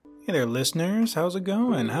Hey there, listeners. How's it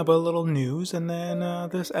going? How about a little news and then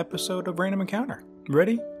this episode of Random Encounter?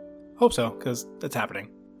 Ready? Hope so, because it's happening.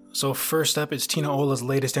 So first up is Tina Ola's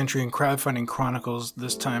latest entry in Crowdfunding Chronicles.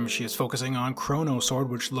 This time she is focusing on Chrono Sword,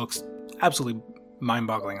 which looks absolutely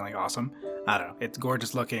mind-bogglingly awesome. I don't know, it's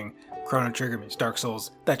gorgeous looking. Chrono Trigger means Dark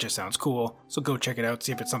Souls. That just sounds cool. So go check it out,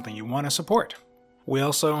 see if it's something you want to support. We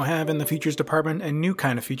also have in the features department a new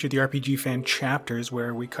kind of feature, the RPG Fan Chapters,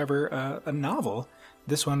 where we cover a novel.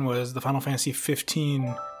 This one was the Final Fantasy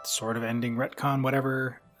 15 sort of ending, retcon,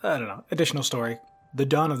 whatever, I don't know, additional story, The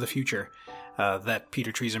Dawn of the Future, that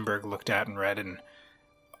Peter Triesenberg looked at and read. And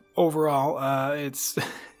overall, it's,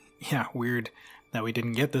 weird that we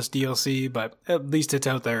didn't get this DLC, but at least it's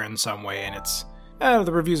out there in some way, and it's,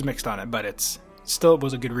 the review's mixed on it, but it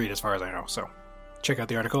was a good read as far as I know, so check out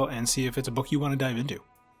the article and see if it's a book you want to dive into.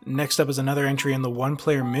 Next up is another entry in the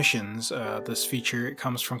one-player missions. This feature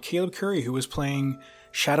comes from Caleb Curry, who was playing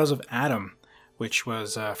Shadows of Adam, which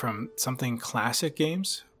was from Something Classic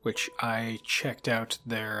Games, which I checked out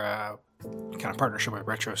their kind of partnership with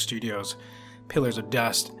Retro Studios, Pillars of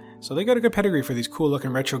Dust. So they got a good pedigree for these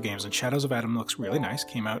cool-looking retro games, and Shadows of Adam looks really nice.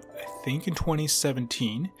 Came out, I think, in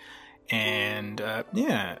 2017, and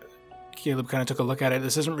Caleb kind of took a look at it.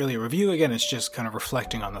 This isn't really a review. Again, it's just kind of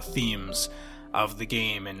reflecting on the themes of the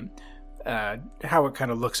game and how it kind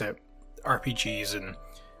of looks at RPGs and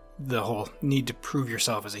the whole need to prove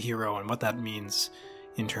yourself as a hero and what that means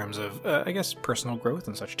in terms of, personal growth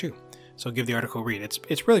and such too. So give the article a read.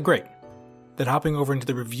 It's really great. Then hopping over into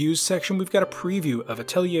the reviews section, we've got a preview of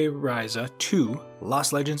Atelier Ryza 2,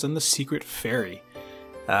 Lost Legends and the Secret Fairy.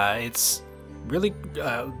 It's really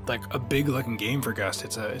like a big looking game for Gust.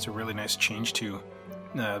 It's a really nice change to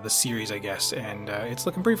the series, I guess, and it's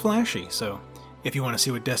looking pretty flashy. So if you want to see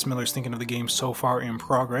what Des Miller's thinking of the game so far in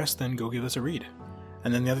progress, then go give this a read.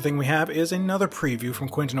 And then the other thing we have is another preview from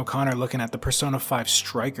Quentin O'Connor looking at the Persona 5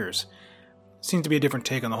 Strikers. Seems to be a different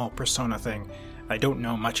take on the whole Persona thing. I don't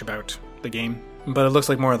know much about the game, but it looks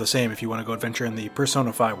like more of the same if you want to go adventure in the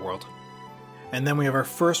Persona 5 world. And then we have our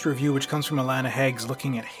first review, which comes from Alana Heggs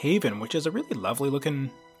looking at Haven, which is a really lovely looking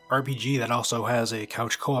RPG that also has a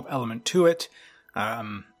couch co-op element to it.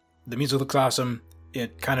 The music looks awesome.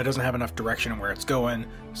 It kind of doesn't have enough direction in where it's going,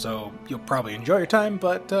 so you'll probably enjoy your time,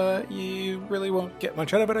 but you really won't get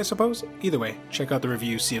much out of it, I suppose. Either way, check out the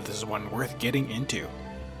review, see if this is one worth getting into.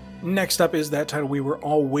 Next up is that title we were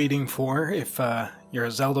all waiting for. If you're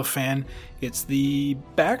a Zelda fan, it's the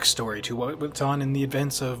backstory to what's on in the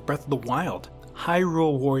events of Breath of the Wild.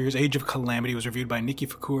 Hyrule Warriors Age of Calamity was reviewed by Nikki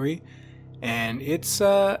Fukuri, and it's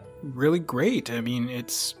really great. I mean,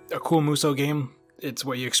 it's a cool Musou game. It's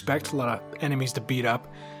what you expect, a lot of enemies to beat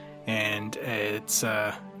up, and it's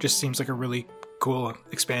just seems like a really cool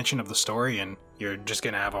expansion of the story, and you're just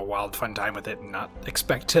going to have a wild fun time with it and not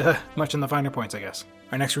expect much in the finer points, I guess.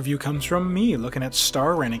 Our next review comes from me, looking at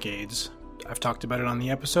Star Renegades. I've talked about it on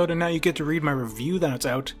the episode, and now you get to read my review that it's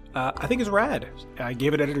out. I think it's rad. I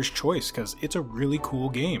gave it editor's choice, because it's a really cool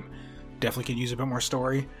game. Definitely could use a bit more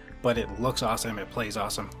story, but it looks awesome, it plays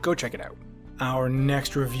awesome. Go check it out. Our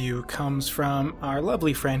next review comes from our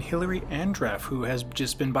lovely friend Hilary Andreff, who has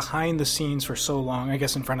just been behind the scenes for so long, I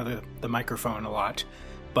guess in front of the microphone a lot,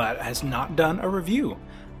 but has not done a review.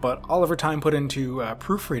 But all of her time put into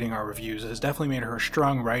proofreading our reviews has definitely made her a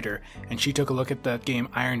strong writer, and she took a look at that game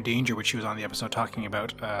Iron Danger, which she was on the episode talking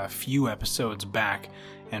about a few episodes back,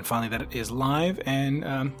 and finally that it is live, and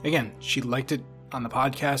again, she liked it on the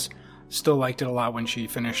podcast, still liked it a lot when she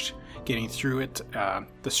finished getting through it.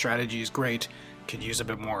 The strategy is great, could use a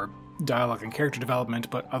bit more dialogue and character development,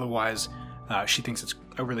 but otherwise she thinks it's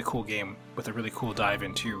a really cool game with a really cool dive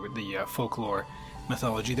into the folklore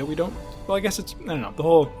mythology that we don't, well, I guess it's, I don't know, the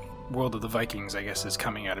whole world of the Vikings, I guess, is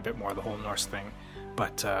coming out a bit more, the whole Norse thing.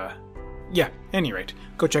 But any rate,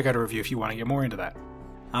 go check out a review if you want to get more into that.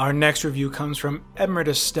 Our next review comes from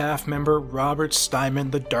Emeritus staff member Robert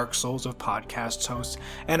Steinman, the Dark Souls of podcasts host.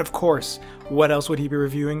 And of course, what else would he be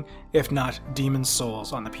reviewing if not Demon's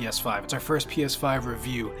Souls on the PS5? It's our first PS5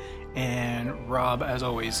 review, and Rob, as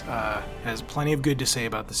always, has plenty of good to say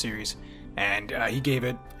about the series, and he gave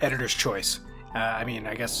it editor's choice. I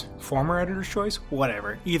guess former editor's choice?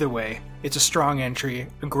 Whatever. Either way, it's a strong entry,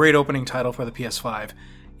 a great opening title for the PS5.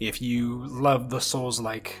 If you love the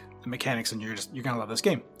Souls-like mechanics, and you're gonna love this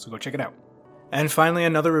game, so go check it out. And finally,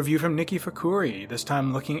 another review from Nikki Fukuri, this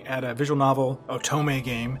time looking at a visual novel Otome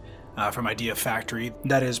game from Idea Factory,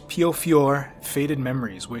 that is Pio Fior Faded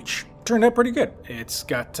Memories, which turned out pretty good. It's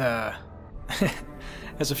got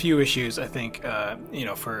has a few issues, I think.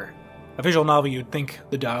 For a visual novel, you'd think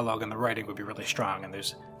the dialogue and the writing would be really strong, and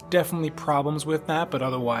there's definitely problems with that, but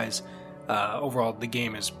otherwise overall, the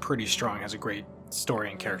game is pretty strong, has a great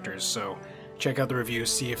story and characters, so check out the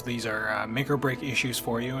reviews, see if these are make or break issues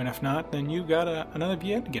for you, and if not, then you got another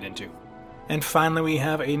VM to get into. And finally, we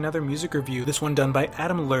have another music review, this one done by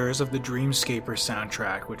Adam Lurs of the Dreamscaper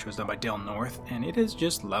soundtrack, which was done by Dale North, and it is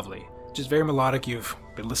just lovely. Just very melodic. You've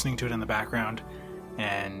been listening to it in the background,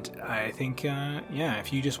 and I think,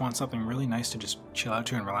 if you just want something really nice to just chill out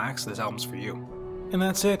to and relax, this album's for you. And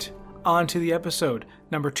that's it. On to the episode.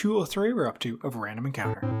 Number 203 we're up to of Random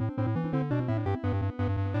Encounter.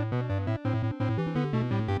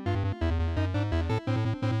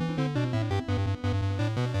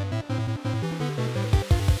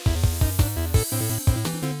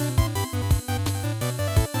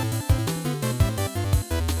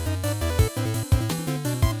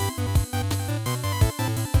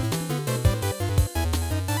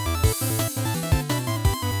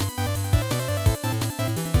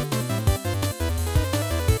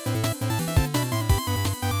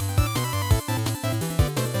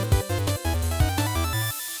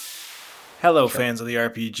 Hello, fans of the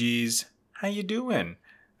RPGs. How you doing?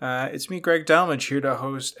 It's me, Greg Dalmage, here to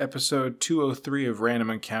host episode 203 of Random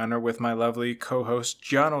Encounter with my lovely co-host,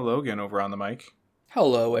 Jono Logan, over on the mic.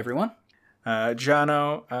 Hello, everyone.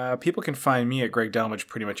 Jono, people can find me at Greg Dalmage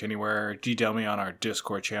pretty much anywhere. GDelme on our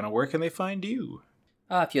Discord channel. Where can they find you?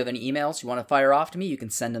 If you have any emails you want to fire off to me, you can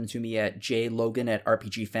send them to me at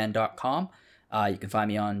jlogan@rpgfan.com. You can find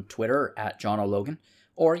me on Twitter at JonoLogan.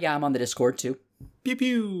 Or, I'm on the Discord, too. Pew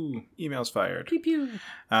pew! Emails fired. Pew pew!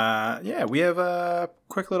 We have a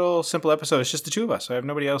quick little simple episode. It's just the two of us. I have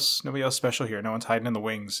nobody else special here. No one's hiding in the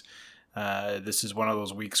wings. This is one of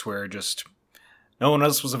those weeks where just no one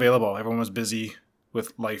else was available. Everyone was busy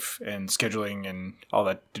with life and scheduling, and all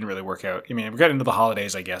that didn't really work out. I mean, we got into the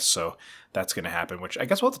holidays, I guess, so that's going to happen, which I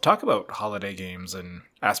guess we'll have to talk about holiday games and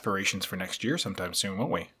aspirations for next year sometime soon,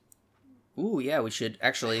 won't we? Ooh, yeah, we should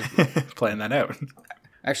actually plan that out.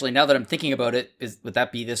 Actually, now that I'm thinking about it, would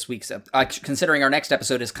that be this week's... considering our next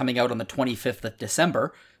episode is coming out on the 25th of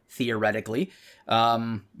December, theoretically,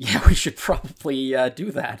 we should probably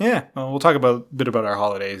do that. Yeah, well, we'll talk a bit about our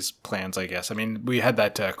holidays plans, I guess. I mean, we had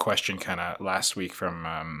that question kind of last week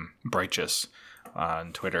from Brighteous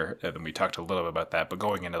on Twitter, and we talked a little bit about that. But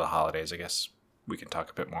going into the holidays, I guess we can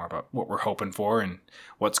talk a bit more about what we're hoping for and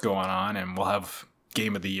what's going on. And we'll have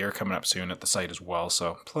Game of the Year coming up soon at the site as well,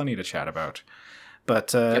 so plenty to chat about. But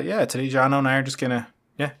today Jono and I are just gonna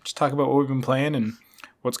just talk about what we've been playing and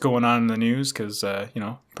what's going on in the news, because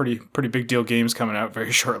pretty big deal games coming out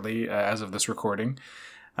very shortly as of this recording.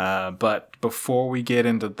 But before we get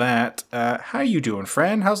into that, how you doing,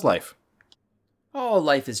 friend? How's life? Oh,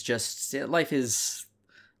 life is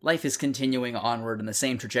continuing onward in the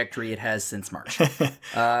same trajectory it has since March.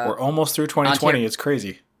 We're almost through 2020. It's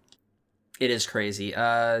crazy. It is crazy.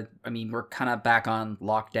 I mean, we're kind of back on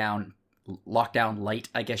lockdown light,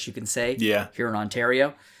 I guess you can say. Yeah. Here in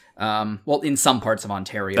Ontario. In some parts of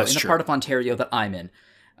Ontario. That's true. The part of Ontario that I'm in.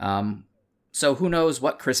 So who knows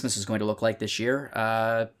what Christmas is going to look like this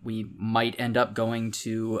year. We might end up going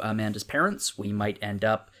to Amanda's parents. We might end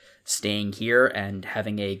up staying here and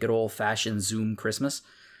having a good old-fashioned Zoom Christmas.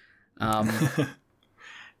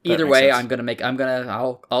 Either way,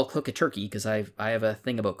 sense. I'll cook a turkey, because I have a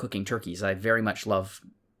thing about cooking turkeys. I very much love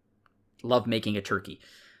making a turkey.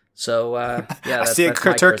 So, I see a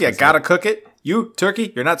turkey, I gotta cook it. You,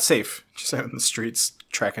 turkey, you're not safe. Just out in the streets,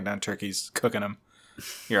 tracking down turkeys, cooking them.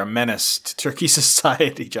 You're a menace to turkey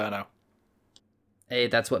society, Jono. Hey,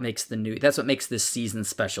 that's what makes this season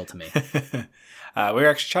special to me. We were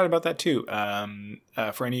actually chatting about that too.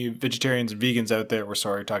 For any vegetarians and vegans out there, we're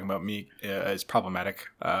sorry, talking about meat is problematic,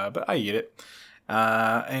 but I eat it.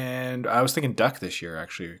 And I was thinking duck this year,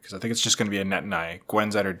 actually, because I think it's just going to be Annette and I.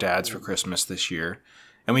 Gwen's at her dad's for Christmas this year.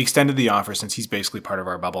 And we extended the offer since he's basically part of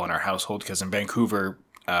our bubble in our household, because in Vancouver,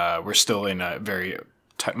 we're still in a very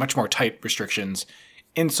much more tight restrictions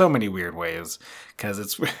in so many weird ways, because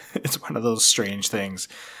it's one of those strange things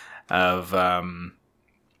of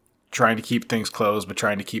trying to keep things closed but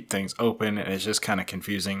trying to keep things open, and it's just kind of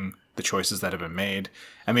confusing, the choices that have been made.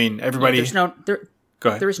 I mean, everybody... Go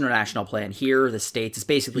ahead. There is no national plan here. The States, it's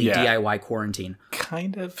basically DIY quarantine.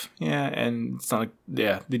 Kind of, yeah. And it's not like,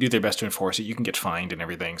 they do their best to enforce it. You can get fined and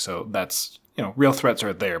everything. So that's, real threats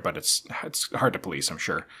are there, but it's hard to police, I'm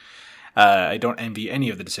sure. I don't envy any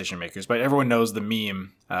of the decision makers, but everyone knows the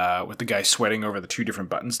meme with the guy sweating over the two different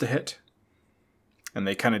buttons to hit. And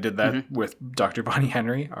they kind of did that with Dr. Bonnie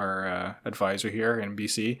Henry, our advisor here in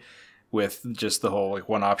BC, with just the whole,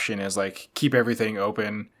 one option is keep everything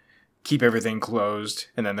open, keep everything closed,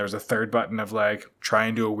 and then there's a third button of try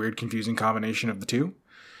and do a weird confusing combination of the two,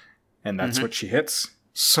 and that's what she hits.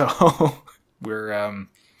 So we're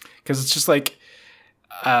because it's just like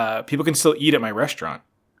people can still eat at my restaurant,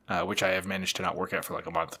 which I have managed to not work at for like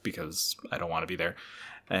a month because I don't want to be there.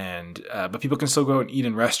 And but people can still go and eat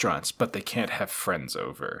in restaurants, but they can't have friends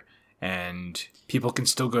over. And people can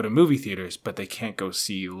still go to movie theaters, but they can't go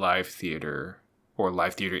see live theater, or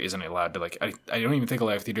live theater isn't allowed to like. I don't even think a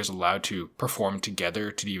live theater is allowed to perform together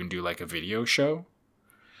to even do like a video show.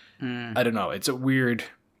 I don't know. It's a weird.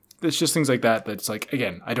 It's just things like that. That's like,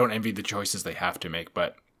 again, I don't envy the choices they have to make,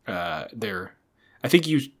 but they're. I think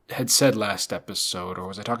you had said last episode, or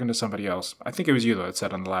was I talking to somebody else? I think it was you that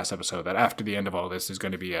said on the last episode that after the end of all this, there's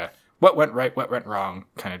going to be a what went right, what went wrong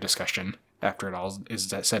kind of discussion after it all is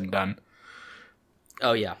said and done.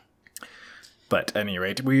 Oh, yeah. But at any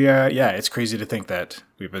rate, it's crazy to think that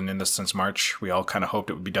we've been in this since March. We all kind of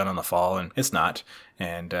hoped it would be done in the fall, and it's not.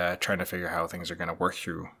 And trying to figure out how things are going to work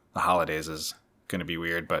through the holidays is going to be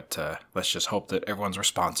weird, but let's just hope that everyone's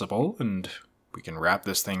responsible and we can wrap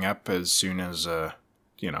this thing up as soon as, the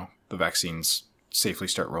vaccines safely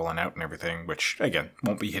start rolling out and everything, which, again,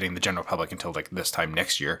 won't be hitting the general public until like this time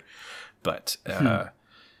next year. But,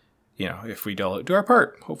 if we do our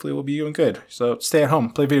part, hopefully we'll be doing good. So stay at home,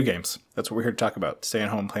 play video games. That's what we're here to talk about. Stay at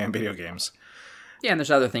home, playing video games. Yeah, and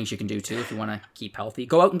there's other things you can do, too, if you want to keep healthy.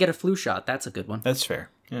 Go out and get a flu shot. That's a good one. That's fair,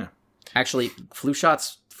 yeah. Actually, flu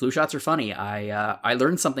shots are funny. I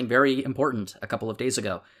learned something very important a couple of days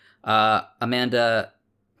ago. Amanda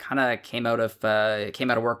kind of came out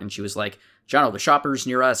of work and she was like, "Jono, the shoppers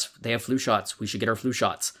near us, they have flu shots. We should get our flu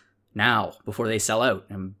shots now before they sell out."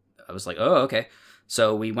 And I was like, "Oh, okay."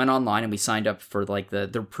 So we went online and we signed up for like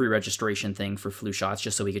the pre-registration thing for flu shots,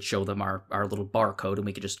 just so we could show them our little barcode and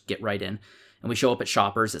we could just get right in. And we show up at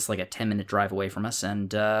Shoppers. It's like a 10-minute drive away from us. And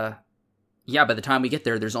by the time we get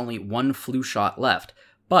there, there's only one flu shot left.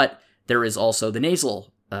 But there is also the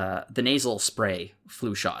nasal spray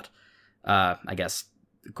flu shot. I guess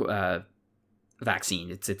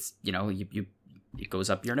vaccine. It's it goes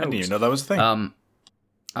up your nose. I didn't even know that was a thing.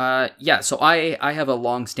 So I have a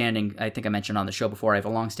long-standing, I think I mentioned on the show before, I have a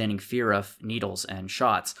long-standing fear of needles and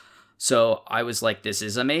shots. So I was like, this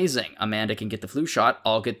is amazing. Amanda can get the flu shot.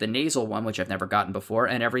 I'll get the nasal one, which I've never gotten before,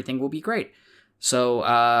 and everything will be great.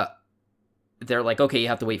 So they're like, okay, you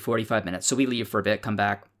have to wait 45 minutes. So we leave for a bit, come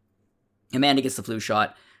back. Amanda gets the flu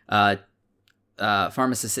shot.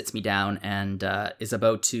 Pharmacist sits me down and is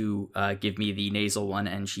about to give me the nasal one,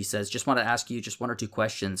 and she says, "Just want to ask you just one or two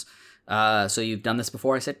questions. So you've done this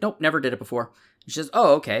before?" I said, "Nope, never did it before." She says,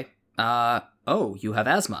 "Oh, okay. You have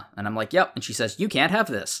asthma?" And I'm like, "Yep." And she says, "You can't have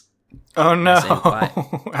this." Oh no! Say, "Why?"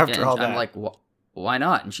 After all that, I'm like, "Why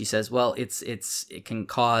not?" And she says, "Well, it can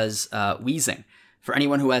cause wheezing. For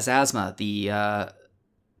anyone who has asthma,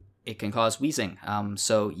 it can cause wheezing.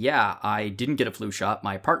 So yeah, I didn't get a flu shot.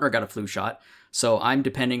 My partner got a flu shot. So I'm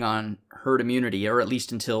depending on herd immunity, or at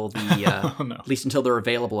least until at least until they're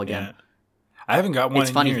available again." Yeah. I haven't got one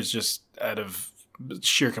It's in funny. years, just out of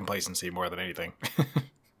sheer complacency more than anything.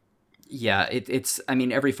 Yeah, it's. I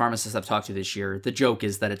mean, every pharmacist I've talked to this year, the joke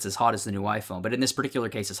is that it's as hot as the new iPhone, but in this particular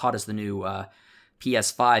case, as hot as the new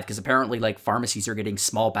PS5, because apparently, like, pharmacies are getting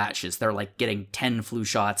small batches. They're like getting 10 flu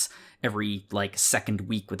shots every like second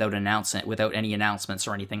week without any announcements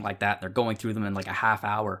or anything like that. They're going through them in like a half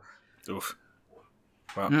hour. Oof.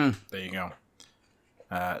 Well, there you go.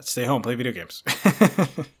 Stay home, play video games.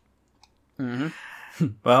 Mm-hmm.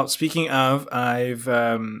 Well, speaking of, I've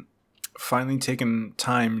finally taken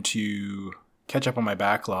time to catch up on my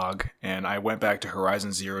backlog, and I went back to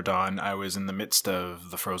Horizon Zero Dawn. I was in the midst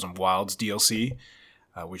of the Frozen Wilds DLC,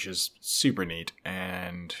 which is super neat,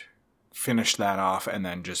 and finished that off, and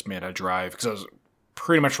then just made a drive, because I was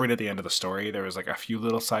pretty much right at the end of the story. There was like a few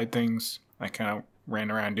little side things I kind of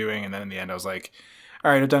ran around doing, and then in the end I was like, all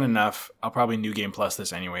right, I've done enough. I'll probably New Game Plus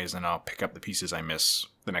this anyways, and I'll pick up the pieces I miss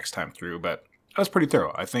the next time through. But I was pretty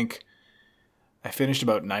thorough. I think I finished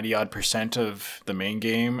about 90-odd% of the main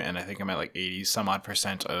game, and I think I'm at like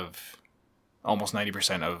 80-some-odd% of almost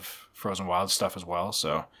 90% of Frozen Wild stuff as well.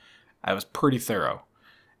 So I was pretty thorough.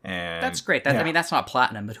 And That's great. I mean, that's not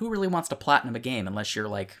platinum, but who really wants to platinum a game unless you're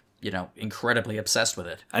like, incredibly obsessed with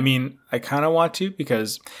it? I mean, I kind of want to,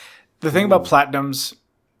 because the thing about platinums,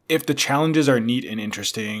 if the challenges are neat and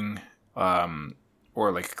interesting,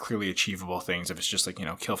 or like clearly achievable things, if it's just like,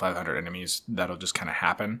 kill 500 enemies, that'll just kind of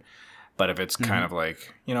happen. But if it's kind of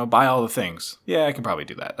like, buy all the things, yeah, I can probably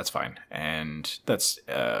do that. That's fine. And that's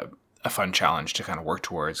a fun challenge to kind of work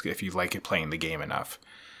towards if you like it playing the game enough.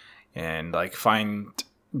 And like finding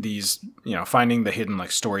the hidden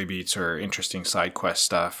like story beats or interesting side quest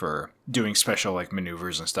stuff, or doing special like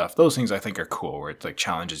maneuvers and stuff. Those things I think are cool, where it like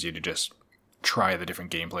challenges you to just try the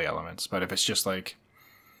different gameplay elements. But if it's just like,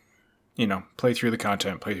 play through the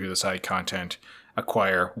content, play through the side content,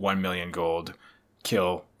 acquire 1 million gold,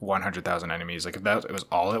 kill 100,000 enemies. Like if that was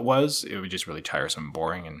all it was, it would just really tiresome and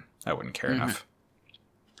boring, and I wouldn't care enough.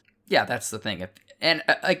 Yeah, that's the thing. And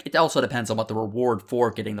it also depends on what the reward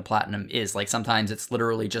for getting the platinum is. Like sometimes it's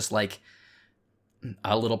literally just like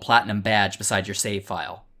a little platinum badge beside your save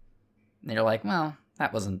file. And you're like, well,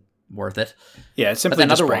 that wasn't worth it. Yeah, it's simply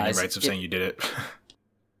just bragging rights of saying you did it.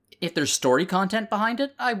 If there's story content behind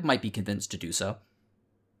it, I might be convinced to do so.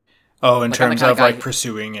 Oh, in terms of like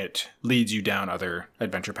pursuing it leads you down other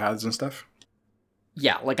adventure paths and stuff?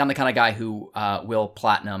 Yeah, like I'm the kind of guy who will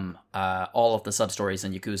platinum all of the sub-stories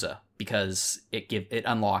in Yakuza because it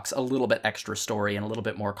unlocks a little bit extra story and a little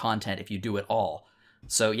bit more content if you do it all.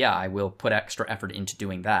 So yeah, I will put extra effort into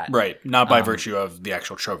doing that. Right, not by virtue of the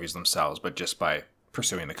actual trophies themselves, but just by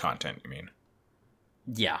pursuing the content, you mean?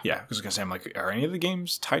 Yeah. Yeah, I was going to say, I'm like, are any of the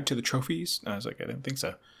games tied to the trophies? And I was like, I didn't think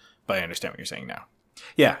so. But I understand what you're saying now.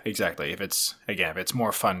 Yeah, exactly. If it's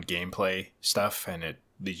more fun gameplay stuff and it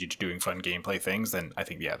leads you to doing fun gameplay things, then I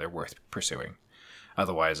think, yeah, they're worth pursuing.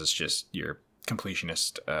 Otherwise, it's just your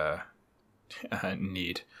completionist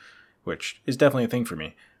need, which is definitely a thing for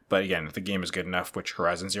me. But again, if the game is good enough, which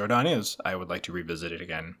Horizon Zero Dawn is, I would like to revisit it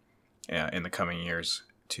again in the coming years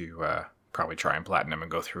to probably try and platinum and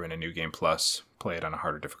go through in a New Game Plus, play it on a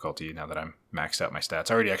harder difficulty now that I'm maxed out my stats.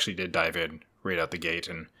 I already actually did dive in right out the gate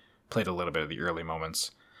and played a little bit of the early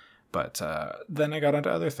moments, but then I got onto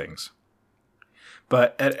other things.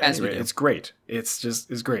 But at any rate, it's great.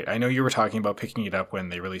 It's great. I know you were talking about picking it up when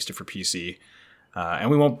they released it for PC, and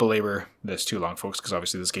we won't belabor this too long, folks, because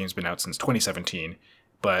obviously this game's been out since 2017,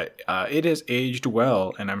 but it has aged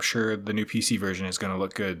well, and I'm sure the new PC version is going to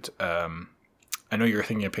look good. I know you're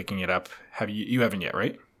thinking of picking it up. You haven't yet,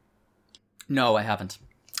 right? No, I haven't.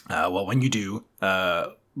 Well, when you do,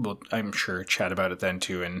 we'll, I'm sure, chat about it then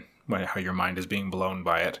too, and how your mind is being blown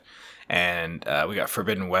by it. And we got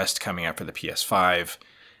Forbidden West coming out for the PS5.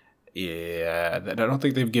 Yeah, I don't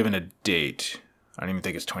think they've given a date. I don't even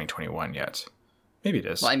think it's 2021 yet. Maybe it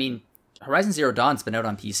is. Well, I mean, Horizon Zero Dawn's been out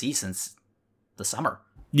on PC since the summer.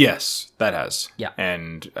 Yes, that has. Yeah.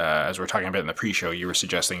 And as we were talking about in the pre-show, you were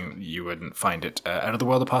suggesting you wouldn't find it out of the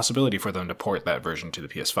world a possibility for them to port that version to the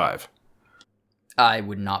PS5. I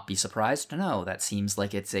would not be surprised. No, that seems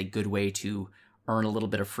like it's a good way to earn a little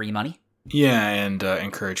bit of free money. Yeah, and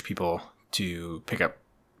encourage people to pick up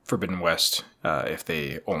Forbidden West if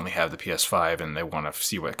they only have the PS5 and they want to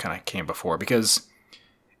see what kind of came before. Because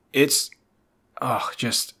it's,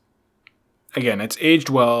 it's aged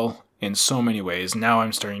well in so many ways. Now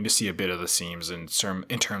I'm starting to see a bit of the seams in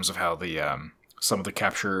terms of how the some of the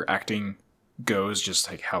capture acting goes,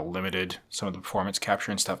 just like how limited some of the performance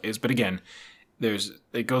capture and stuff is. But again,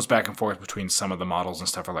 it goes back and forth between some of the models and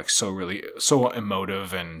stuff are like so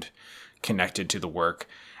emotive and connected to the work,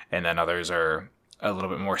 and then others are a little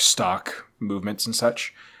bit more stock movements and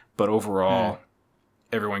such. But overall,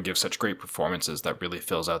 everyone gives such great performances that really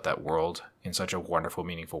fills out that world in such a wonderful,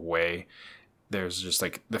 meaningful way. There's just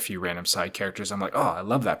like the few random side characters I'm like, oh, I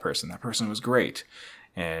love that person. That person was great.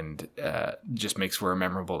 And just makes for a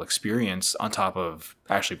memorable experience on top of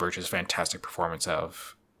Ashley Birch's fantastic performance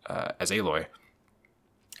as Aloy.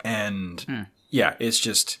 And yeah, it's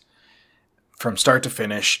just from start to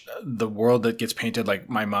finish, the world that gets painted, like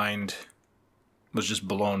my mind was just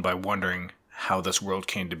blown by wondering how this world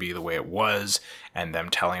came to be the way it was, and them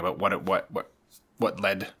telling about what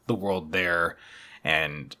led the world there,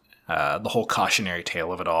 and the whole cautionary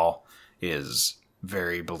tale of it all is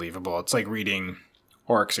very believable. It's like reading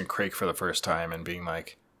Oryx and Crake for the first time and being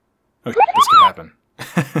like, oh, this could happen.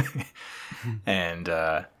 And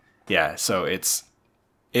yeah, so it's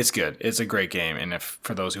good. It's a great game, and if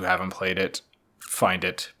for those who haven't played it, find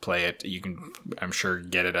it, play it. You can, I'm sure,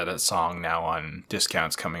 get it at a song now on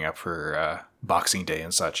discounts coming up for Boxing Day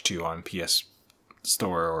and such too on PS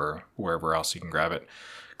Store or wherever else you can grab it.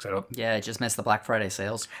 Yeah, it just missed the Black Friday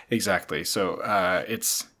sales. Exactly. So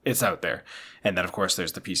it's out there, and then of course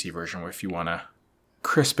there's the PC version if you want to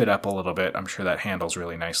crisp it up a little bit. I'm sure that handles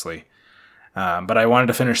really nicely. But I wanted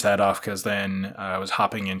to finish that off because then I was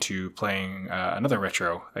hopping into playing another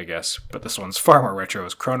retro, I guess, but this one's far more retro.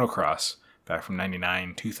 It's Chrono Cross, back from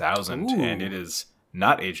 99, 2000, and it is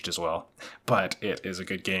not aged as well, but it is a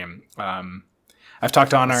good game. I've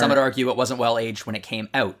talked on our... Some would argue it wasn't well aged when it came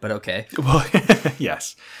out, but okay. Well,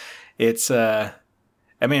 yes. It's, I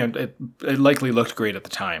mean, it likely looked great at the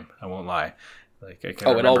time, I won't lie. Like, I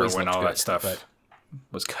can remember when all that stuff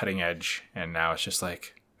was cutting edge, and now it's just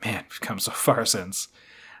like, man, we've come so far since.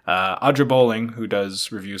 Audra Bowling, who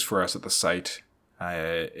does reviews for us at the site,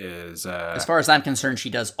 is as far as I'm concerned, she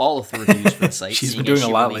does all of the reviews for the site. she's been doing a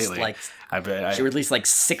lot lately. She released like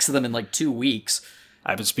 6 of them in like 2 weeks.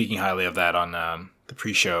 I've been speaking highly of that on the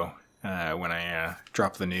pre-show when I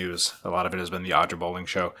drop the news. A lot of it has been the Audra Bowling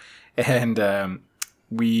show, and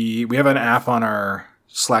we have an app on our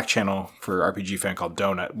Slack channel for RPG Fan called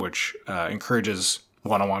Donut, which encourages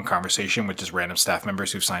one-on-one conversation with just random staff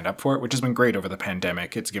members who've signed up for it, which has been great over the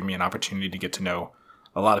pandemic. It's given me an opportunity to get to know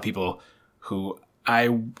a lot of people who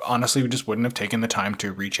I honestly just wouldn't have taken the time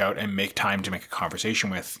to reach out and make time to make a conversation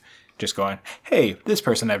with. Just going, hey, this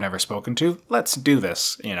person I've never spoken to, let's do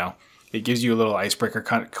this, you know. It gives you a little icebreaker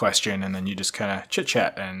question, and then you just kind of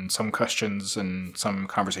chit-chat, and some questions and some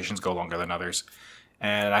conversations go longer than others.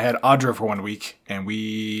 And I had Audra for 1 week, and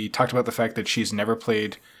we talked about the fact that she's never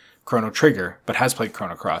played Chrono Trigger, but has played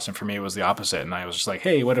Chrono Cross, and for me it was the opposite. And I was just like,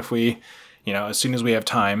 hey, what if we, you know, as soon as we have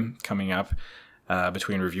time coming up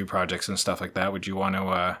between review projects and stuff like that, would you want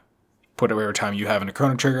to put whatever time you have into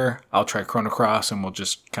Chrono Trigger, I'll try Chrono Cross, and we'll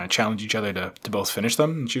just kind of challenge each other to both finish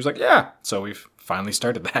them? And she was like, yeah. So we've finally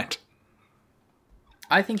started that.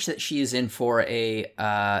 I think that she is in for a...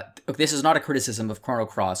 this is not a criticism of Chrono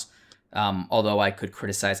Cross, although I could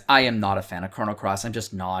criticize. I am not a fan of Chrono Cross. I'm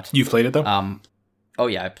just not. You've played it, though? Oh,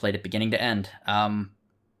 yeah. I played it beginning to end.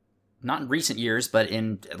 Not in recent years, but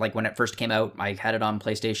in like when it first came out, I had it on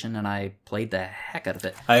PlayStation, and I played the heck out of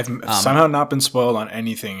it. I have somehow not been spoiled on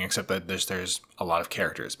anything except that there's a lot of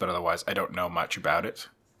characters, but otherwise I don't know much about it.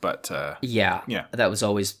 But yeah, that was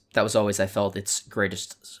always I felt its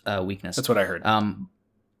greatest weakness. That's what I heard.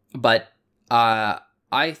 But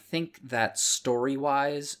I think that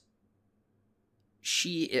story-wise,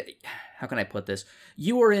 how can I put this?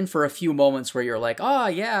 You were in for a few moments where you're like, oh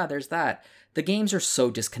yeah, there's that. The games are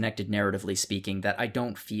so disconnected narratively speaking that I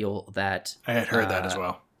don't feel that... I had heard that as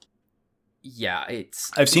well. Yeah,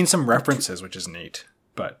 I've seen some references, which is neat,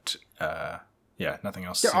 but nothing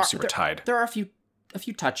else seems super tied. There are a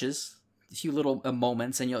few touches, a few little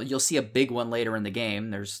moments, and you'll see a big one later in the game.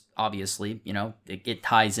 There's obviously, you know, it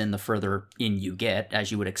ties in the further in you get,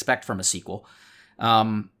 as you would expect from a sequel.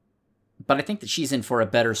 But I think that she's in for a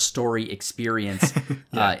better story experience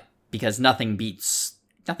because nothing beats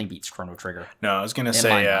Chrono Trigger. No, I was gonna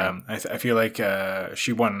say I feel like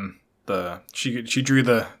she won she drew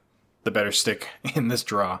the better stick in this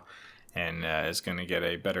draw, and is gonna get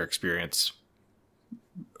a better experience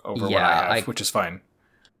over what I have, which is fine.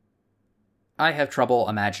 I have trouble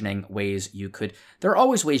imagining ways you could... There are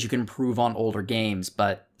always ways you can improve on older games,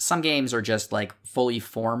 but some games are just like fully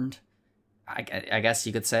formed. I guess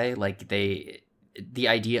you could say, like the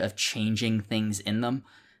idea of changing things in them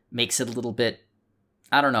makes it a little bit...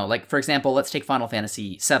 I don't know, like, for example, let's take Final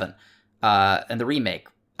Fantasy VII and the remake.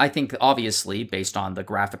 I think, obviously, based on the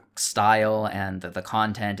graphic style and the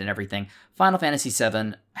content and everything, Final Fantasy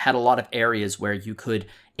VII had a lot of areas where you could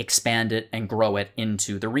expand it and grow it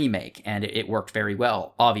into the remake, and it worked very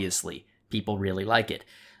well, obviously. People really like it.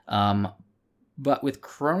 But with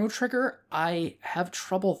Chrono Trigger, I have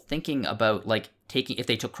trouble thinking about, like, if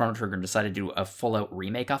they took Chrono Trigger and decided to do a full-out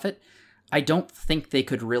remake of it, I don't think they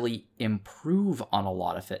could really improve on a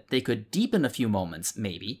lot of it. They could deepen a few moments,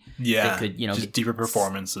 maybe. Yeah, they could, just deeper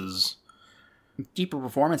performances.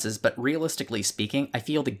 But realistically speaking, I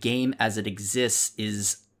feel the game as it exists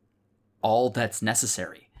is all that's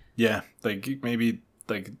necessary. Yeah, like maybe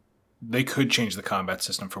like they could change the combat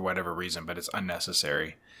system for whatever reason, but it's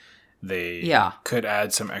unnecessary. They could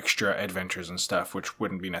add some extra adventures and stuff, which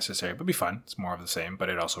wouldn't be necessary, but be fun. It's more of the same, but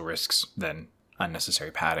it also risks then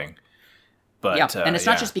unnecessary padding. But, and it's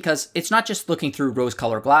not just because it's not just looking through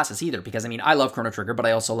rose-colored glasses either. Because I mean, I love Chrono Trigger, but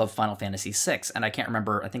I also love Final Fantasy VI, and I can't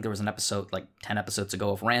remember. I think there was an episode like 10 episodes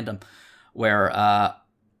ago of Random, where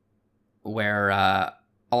Alana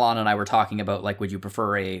and I were talking about like, what would you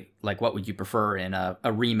prefer in a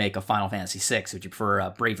remake of Final Fantasy VI? Would you prefer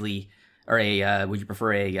a Bravely, or would you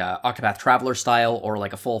prefer a Octopath Traveler style, or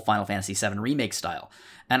like a full Final Fantasy VII remake style?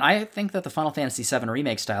 And I think that the Final Fantasy VII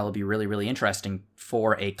remake style would be really, really interesting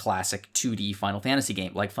for a classic 2D Final Fantasy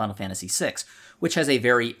game like Final Fantasy VI, which has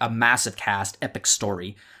a massive cast, epic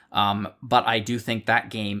story. But I do think that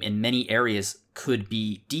game in many areas could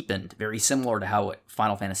be deepened, very similar to how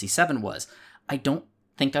Final Fantasy VII was. I don't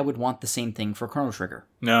think I would want the same thing for Chrono Trigger.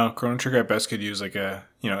 No, Chrono Trigger at best could use like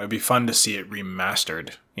it'd be fun to see it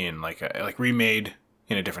remastered in like remade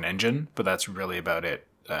in a different engine, but that's really about it,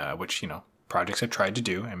 which, projects have tried to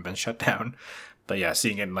do and been shut down. But yeah,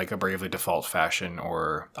 seeing it in like a Bravely Default fashion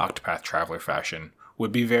or Octopath Traveler fashion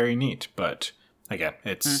would be very neat. But again,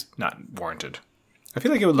 it's not warranted. I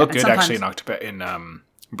feel like it would look good actually in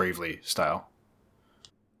Bravely style.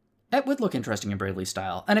 It would look interesting in Bravely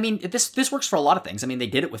style. And I mean, this works for a lot of things. I mean, they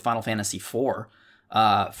did it with Final Fantasy IV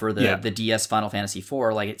for the DS Final Fantasy IV.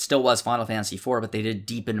 Like, it still was Final Fantasy IV, but they did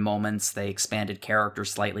deepen moments. They expanded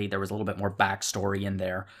characters slightly. There was a little bit more backstory in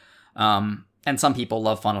there. And some people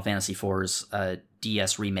love Final Fantasy IV's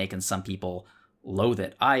DS remake, and some people loathe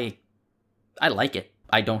it. I like it.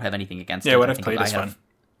 I don't have anything against it. Yeah, what I've played is fun.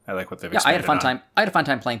 I like what they've expanded I had a fun time. I had a fun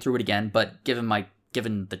time playing through it again, but given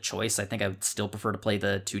the choice, I think I would still prefer to play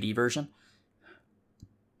the 2D version.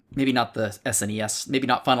 Maybe not the SNES, maybe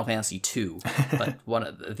not Final Fantasy II, but one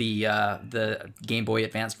of the Game Boy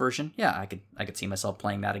Advance version. Yeah, I could see myself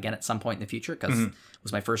playing that again at some point in the future because it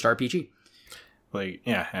was my first RPG. Like,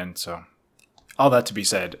 yeah, and so all that to be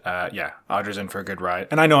said, Audra's in for a good ride,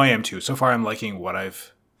 and I know I am too. So far, I'm liking what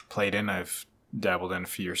I've played in. I've dabbled in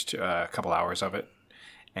a couple hours of it.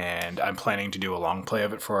 And I'm planning to do a long play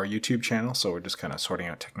of it for our YouTube channel, so we're just kind of sorting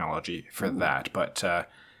out technology for that. But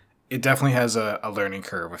it definitely has a learning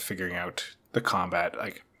curve of figuring out the combat.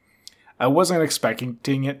 Like, I wasn't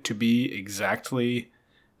expecting it to be exactly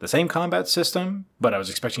the same combat system, but I was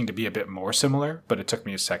expecting it to be a bit more similar. But it took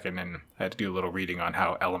me a second, and I had to do a little reading on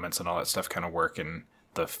how elements and all that stuff kind of work in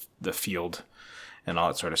the field and all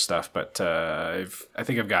that sort of stuff. But I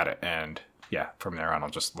think I've got it, and yeah, from there on, I'll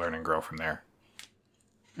just learn and grow from there.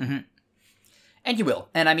 Mm-hmm. And you will.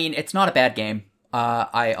 And I mean, it's not a bad game.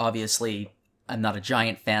 I obviously am not a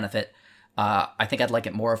giant fan of it. I think I'd like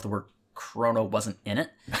it more if the word Chrono wasn't in it.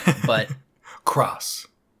 But Cross.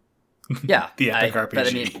 Yeah. The epic RPG. But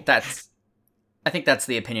I mean, I think that's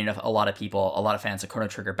the opinion of a lot of people. A lot of fans of Chrono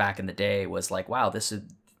Trigger back in the day was like, wow,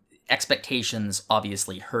 expectations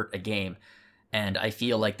obviously hurt a game. And I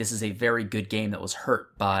feel like this is a very good game that was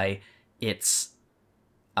hurt by its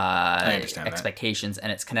expectations and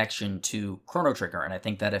its connection to Chrono Trigger. And I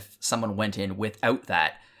think that if someone went in without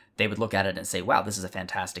that, they would look at it and say, wow, this is a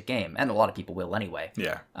fantastic game. And a lot of people will anyway.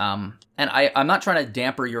 Yeah. And I'm not trying to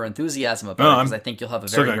damper your enthusiasm about it, because I think you'll have a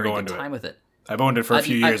very, very good time with it. I've owned it for a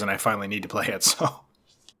few years, and I finally need to play it, so...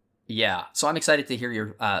 Yeah, so I'm excited to hear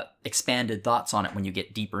your expanded thoughts on it when you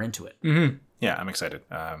get deeper into it. Mm-hmm. Yeah, I'm excited.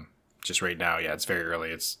 Just right now, yeah, it's very early.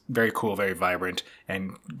 It's very cool, very vibrant,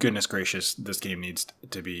 and goodness gracious, this game needs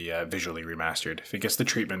to be visually remastered. If it gets the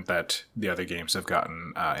treatment that the other games have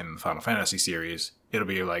gotten in the Final Fantasy series, it'll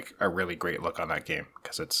be like a really great look on that game,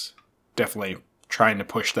 because it's definitely trying to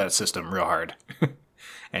push that system real hard,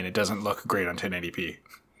 and it doesn't look great on 1080p.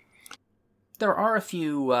 There are a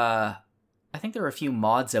few, I think there are a few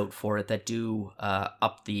mods out for it that do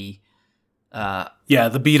up the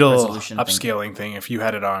the Beetle upscaling thing. If you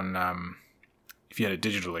had it on, if you had it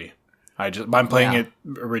digitally, I'm playing it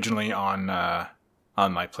originally on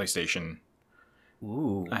my PlayStation.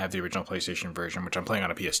 Ooh. I have the original PlayStation version, which I'm playing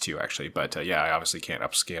on a PS2 actually. But I obviously can't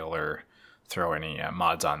upscale or throw any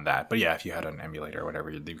mods on that. But yeah, if you had an emulator or whatever,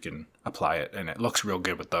 you can apply it, and it looks real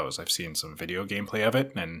good with those. I've seen some video gameplay of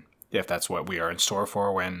it, and if that's what we are in store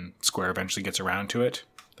for when Square eventually gets around to it,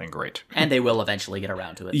 then great. And they will eventually get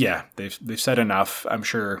around to it. Yeah, they've said enough. I'm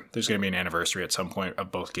sure there's going to be an anniversary at some point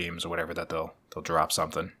of both games or whatever that they'll drop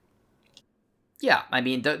something. Yeah, I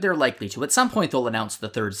mean, they're likely to. At some point, they'll announce the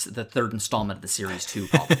third installment of the series too,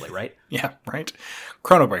 probably, right? Yeah, right.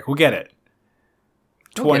 Chrono Break, we'll get it.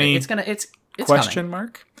 We'll get it. It's question coming.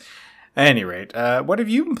 Mark. At any rate, what have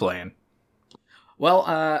you been playing? Well,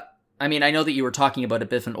 I mean, I know that you were talking about a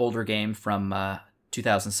bit of an older game from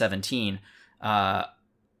 2017,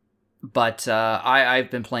 but I've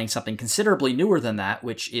been playing something considerably newer than that,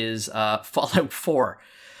 which is Fallout 4.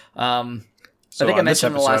 So I think I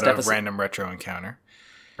mentioned in the last episode, Random Retro Encounter.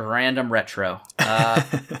 Random Retro.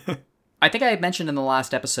 I think I mentioned in the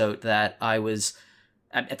last episode that I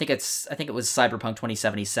think it was Cyberpunk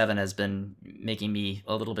 2077 has been making me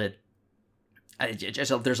a little bit.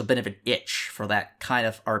 There's a bit of an itch for that kind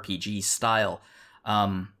of RPG style.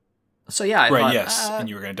 So yeah, I thought, yes, and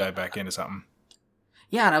you were going to dive back into something.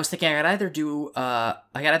 Yeah, and I was thinking I could either do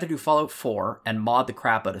Fallout 4 and mod the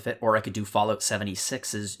crap out of it, or I could do Fallout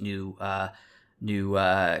 76's new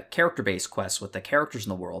character-based quests with the characters in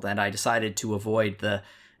the world. And I decided to avoid the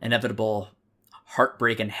inevitable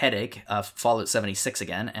heartbreak and headache of Fallout 76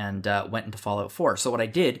 again, and went into Fallout 4. So what I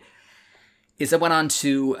did is I went on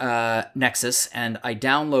to Nexus and I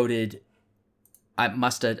downloaded, I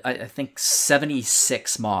think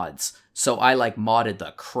 76 mods. So I modded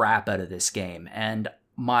the crap out of this game. And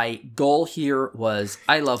my goal here was,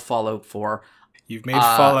 I love Fallout 4. You've made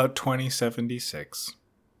Fallout 2076.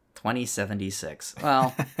 2076.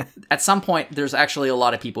 Well, at some point, there's actually a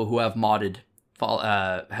lot of people who have modded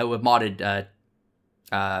Cyberpunk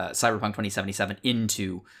 2077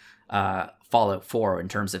 into Fallout 4 in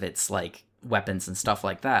terms of its weapons and stuff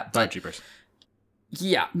like that. But Jeepers.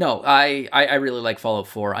 yeah, no, I really like Fallout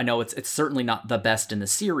 4. I know it's certainly not the best in the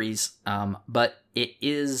series, but it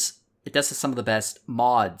does have some of the best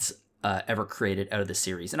mods ever created out of the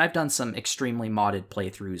series. And I've done some extremely modded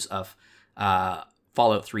playthroughs of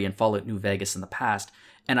Fallout 3 and Fallout New Vegas in the past,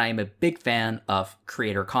 and I am a big fan of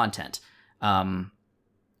creator content. Some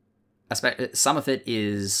of it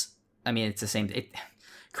is, I mean, it's the same.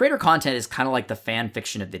 Creator content is kind of like the fan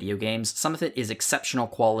fiction of video games. Some of it is exceptional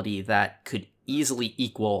quality that could easily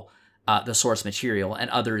equal the source material, and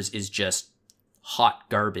others is just hot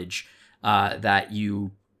garbage that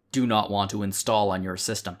you do not want to install on your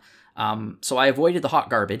system. So I avoided the hot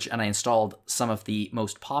garbage, and I installed some of the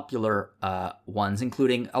most popular ones,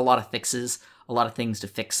 including a lot of fixes, a lot of things to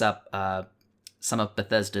fix up some of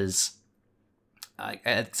Bethesda's,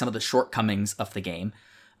 some of the shortcomings of the game.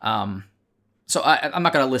 So I'm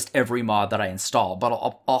not going to list every mod that I install, but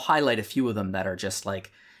I'll highlight a few of them that are just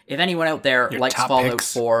like, if anyone out there likes Fallout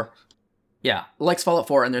 4, likes Fallout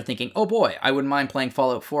 4, and they're thinking, oh boy, I wouldn't mind playing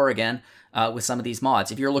Fallout 4 again with some of these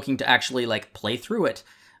mods. If you're looking to actually like play through it,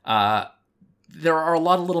 there are a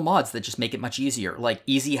lot of little mods that just make it much easier, like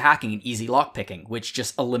easy hacking and easy lockpicking, which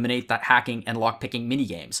just eliminate that hacking and lockpicking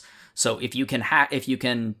minigames. So if you can hack a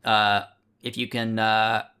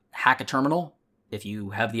terminal, if you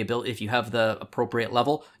have the appropriate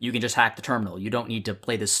level, you can just hack the terminal. You don't need to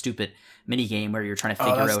play this stupid minigame where you're trying to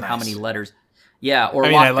figure out how many letters. Yeah, or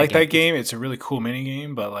I like that game. It's a really cool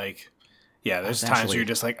minigame, but like, yeah, there's times where you're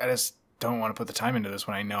just like, I just don't want to put the time into this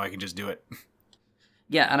when I know I can just do it.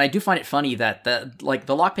 Yeah, and I do find it funny that the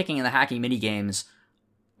lockpicking and the hacking minigames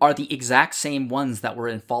are the exact same ones that were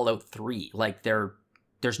in Fallout 3. Like,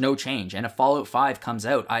 there's no change. And if Fallout 5 comes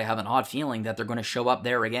out, I have an odd feeling that they're going to show up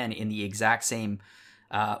there again in the exact same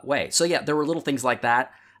way. So yeah, there were little things like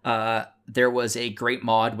that. There was a great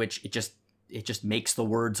mod which it just makes the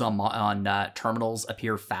words on terminals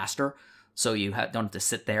appear faster. So you don't have to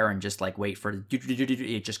sit there and just like wait for it.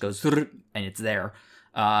 Just goes and it's there.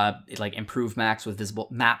 It like improved maps with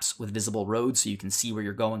visible roads, so you can see where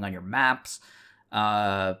you're going on your maps.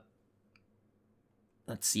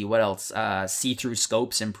 Let's see what else. See-through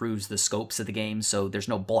scopes improves the scopes of the game, so there's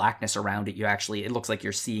no blackness around it. It looks like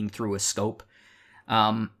you're seeing through a scope.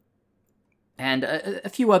 And a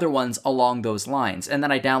few other ones along those lines. And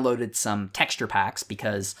then I downloaded some texture packs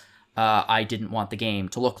because I didn't want the game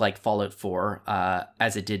to look like Fallout 4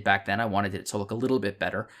 as it did back then. I wanted it to look a little bit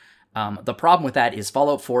better. The problem with that is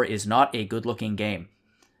Fallout 4 is not a good-looking game.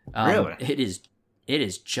 Really? It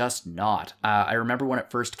is just not. I remember when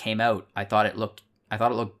it first came out, I thought it looked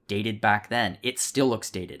dated back then. It still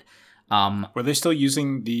looks dated. Were they still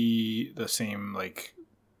using the same like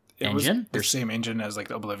engine? The same engine as like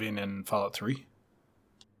Oblivion and Fallout 3?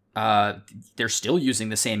 They're still using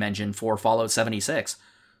the same engine for Fallout 76.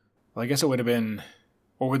 Well, I guess it would have been,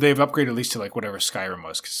 or would they have upgraded at least to like whatever Skyrim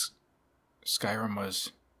was? Because Skyrim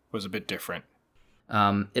was a bit different.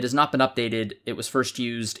 It has not been updated. It was first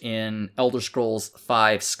used in Elder Scrolls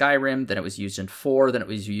V Skyrim, then it was used in 4, then it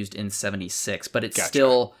was used in 76, but it's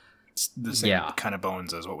still... It's the same kind of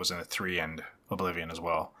bones as what was in the 3 and Oblivion as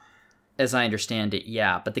well. As I understand it,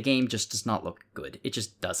 yeah, but the game just does not look good. It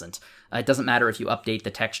just doesn't. It doesn't matter if you update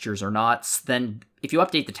the textures or not. Then, if you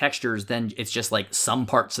update the textures, then it's just like some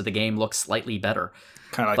parts of the game look slightly better.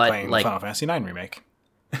 Kind of like playing the Final Fantasy IX remake.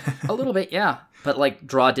 A little bit, yeah. But like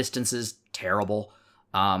draw distance is terrible.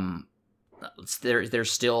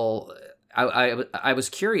 There's still... I was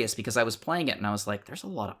curious because I was playing it and I was like, there's a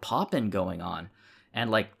lot of popping going on. And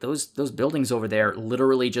like those buildings over there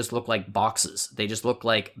literally just look like boxes. They just look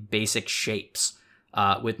like basic shapes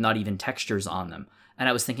with not even textures on them. And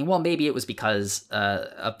I was thinking, well, maybe it was because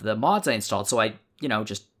of the mods I installed. So I,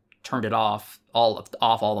 just turned it off all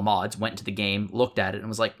the mods, went into the game, looked at it, and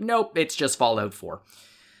was like, nope, it's just Fallout 4.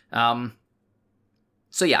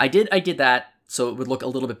 So yeah, I did that so it would look a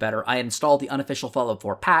little bit better. I installed the unofficial Fallout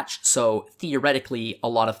 4 patch, so theoretically a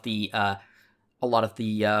lot of the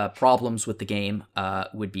problems with the game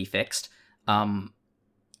would be fixed,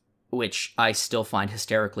 which I still find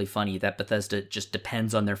hysterically funny that Bethesda just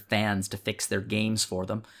depends on their fans to fix their games for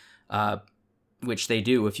them, which they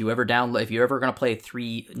do. If you're ever going to play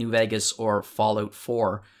 3 New Vegas or Fallout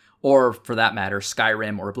 4, or for that matter,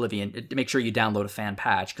 Skyrim or Oblivion, make sure you download a fan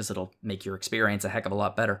patch because it'll make your experience a heck of a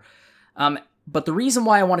lot better. But the reason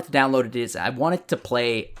why I wanted to download it is I wanted to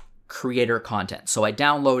play creator content. So I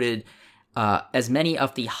downloaded as many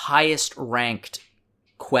of the highest ranked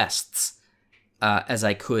quests as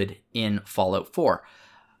I could in Fallout 4.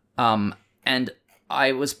 And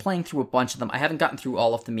I was playing through a bunch of them. I haven't gotten through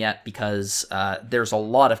all of them yet because there's a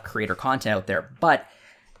lot of creator content out there. But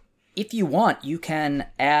if you want, you can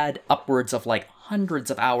add upwards of like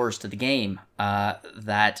hundreds of hours to the game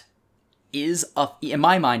that is, in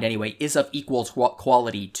my mind anyway, is of equal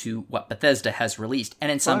quality to what Bethesda has released, and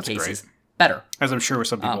in some cases, better. As I'm sure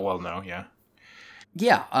some people will know, yeah.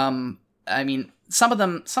 Yeah, I mean, some of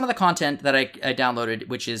the content that I downloaded,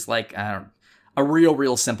 which is like a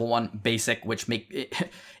real simple one, basic, which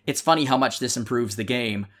it's funny how much this improves the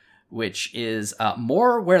game, which is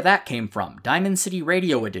more Where That Came From, Diamond City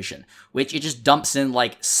Radio Edition, which it just dumps in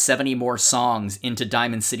like 70 more songs into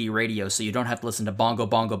Diamond City Radio, so you don't have to listen to Bongo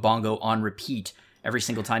Bongo Bongo on repeat every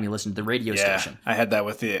single time you listen to the radio station. I had that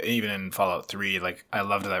with even in Fallout 3. Like, I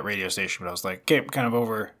loved that radio station, but I was like, okay, kind of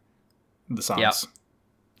over the songs. Yep.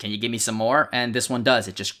 Can you give me some more? And this one does.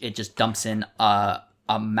 It just dumps in a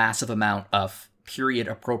massive amount of period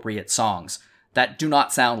appropriate songs that do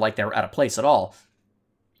not sound like they're out of place at all.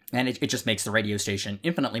 And it just makes the radio station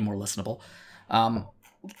infinitely more listenable.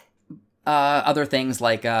 Other things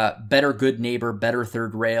like Better Good Neighbor, Better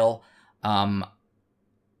Third Rail.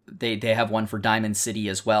 They have one for Diamond City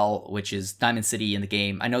as well, which is Diamond City in the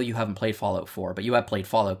game. I know you haven't played Fallout 4, but you have played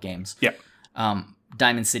Fallout games. Yeah.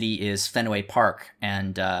 Diamond City is Fenway Park,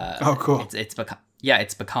 and oh, cool.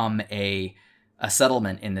 It's become a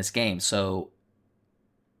settlement in this game. So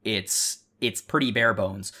it's pretty bare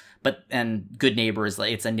bones. And Good Neighbor is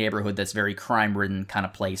it's a neighborhood that's very crime-ridden kind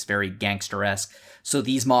of place, very gangster-esque. So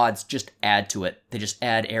these mods just add to it. They just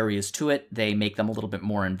add areas to it. They make them a little bit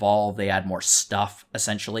more involved. They add more stuff,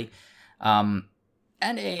 essentially.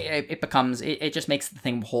 And it just makes the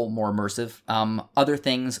thing whole more immersive. Other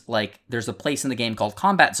things, like there's a place in the game called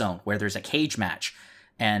Combat Zone where there's a cage match,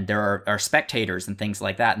 and there are spectators and things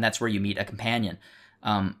like that, and that's where you meet a companion.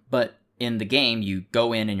 But in the game, you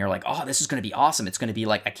go in and you're like, oh, this is going to be awesome. It's going to be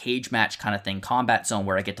like a cage match kind of thing, Combat Zone,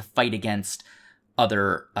 where I get to fight against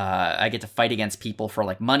people for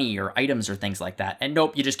like money or items or things like that. And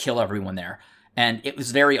nope, you just kill everyone there. And it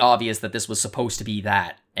was very obvious that this was supposed to be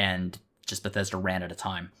that, and just Bethesda ran out of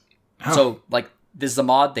time. Oh. So like, this is a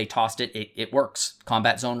mod, they tossed it, it works.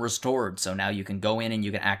 Combat Zone restored, so now you can go in and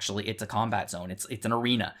you can actually, it's a combat zone. It's an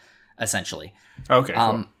arena, essentially. Okay,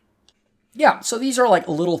 cool. Yeah, so these are like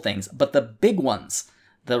little things, but the big ones,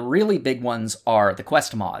 the really big ones are the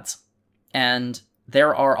quest mods. And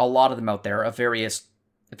there are a lot of them out there of various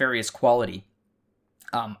quality.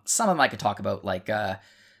 Some of them I could talk about, like,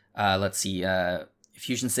 let's see,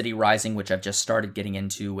 Fusion City Rising, which I've just started getting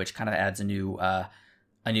into, which kind of adds a new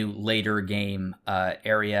later game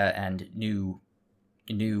area and new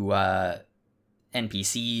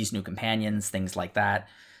NPCs, new companions, things like that.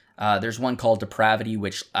 There's one called Depravity,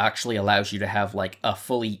 which actually allows you to have like a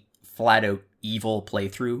fully flat-out evil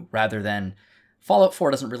playthrough, rather than Fallout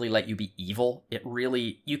 4 doesn't really let you be evil.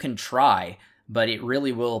 You can try, but it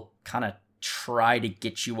really will kind of try to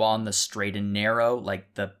get you on the straight and narrow.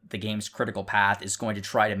 Like the game's critical path is going to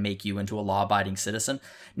try to make you into a law-abiding citizen.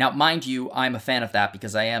 Now, mind you, I'm a fan of that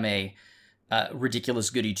because I am a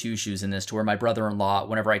ridiculous goody two-shoes in this, to where my brother-in-law,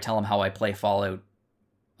 whenever I tell him how I play Fallout,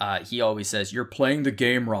 he always says, "You're playing the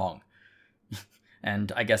game wrong."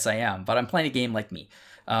 And I guess I am, but I'm playing a game like me.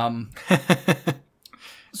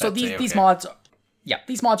 So these mods,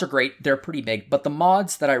 these mods are great. They're pretty big, but the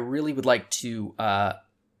mods that I really would like to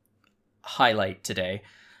highlight today,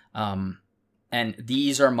 and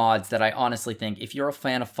these are mods that I honestly think, if you're a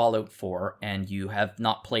fan of Fallout 4 and you have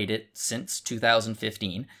not played it since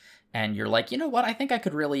 2015, and you're like, you know what, I think I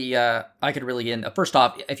could really first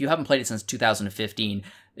off, if you haven't played it since 2015,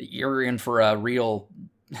 you're in for a real,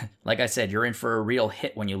 like I said, you're in for a real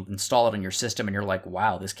hit when you install it on your system and you're like,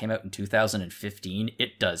 wow, this came out in 2015.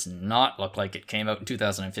 It does not look like it came out in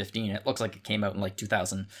 2015. It looks like it came out in like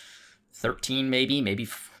 2013, maybe.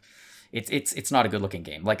 It's not a good looking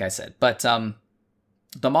game, like I said. But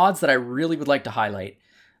the mods that I really would like to highlight,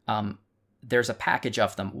 there's a package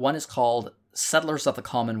of them. One is called Settlers of the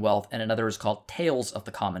Commonwealth, and another is called Tales of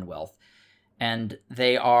the Commonwealth. And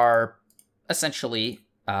they are essentially,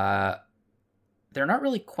 they're not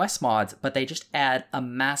really quest mods, but they just add a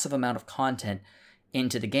massive amount of content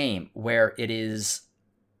into the game, where it is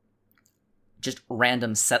just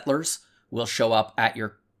random settlers will show up at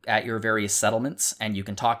your various settlements, and you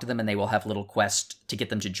can talk to them, and they will have little quests to get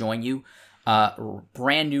them to join you.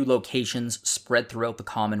 Brand new locations spread throughout the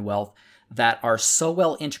Commonwealth that are so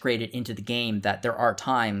well integrated into the game that there are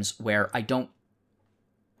times where I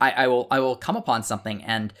will come upon something,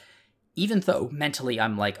 and even though mentally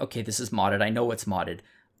I'm like, okay, this is modded, I know it's modded,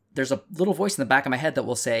 there's a little voice in the back of my head that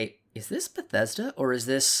will say, is this Bethesda or is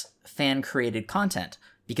this fan-created content?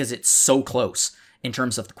 Because it's so close in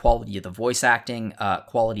terms of the quality of the voice acting,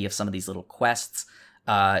 quality of some of these little quests,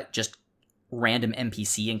 just random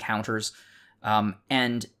NPC encounters.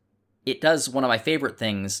 And it does one of my favorite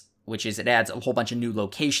things, which is it adds a whole bunch of new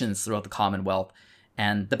locations throughout the Commonwealth.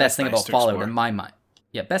 And the best thing about Fallout in my mind,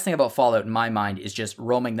 best thing about Fallout in my mind is just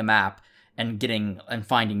roaming the map and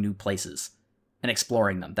finding new places and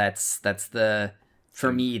exploring them. That's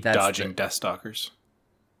for me. That's dodging Deathstalkers.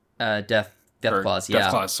 Death Claws. Yeah,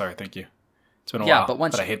 Death Claws. Sorry, thank you. It's been a while,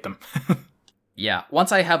 but I hate them. Yeah,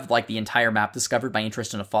 once I have like the entire map discovered, my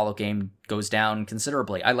interest in a Fallout game goes down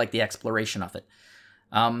considerably. I like the exploration of it.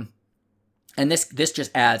 And this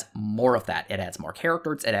just adds more of that. It adds more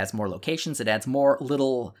characters, it adds more locations, it adds more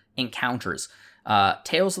little encounters.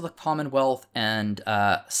 Tales of the Commonwealth and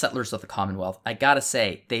Settlers of the Commonwealth, I gotta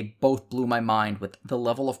say, they both blew my mind with the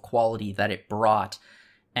level of quality that it brought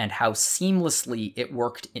and how seamlessly it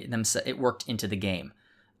worked into the game.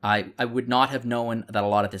 I would not have known that a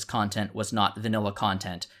lot of this content was not vanilla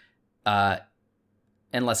content,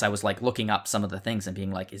 unless I was like looking up some of the things and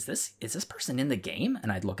being like, is this person in the game?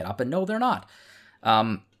 And I'd look it up and no, they're not.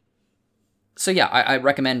 So yeah, I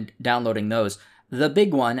recommend downloading those. The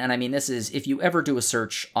big one, and I mean, this is, if you ever do a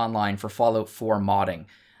search online for Fallout 4 modding,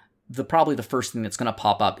 probably the first thing that's going to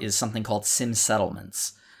pop up is something called Sim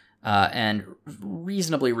Settlements. And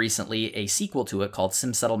reasonably recently, a sequel to it called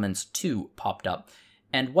Sim Settlements 2 popped up.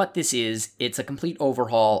 And what this is, it's a complete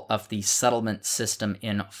overhaul of the settlement system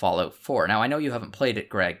in Fallout 4. Now, I know you haven't played it,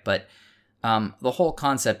 Greg, but the whole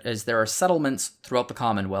concept is there are settlements throughout the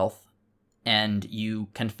Commonwealth, and you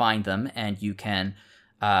can find them, and you can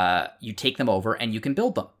you take them over, and you can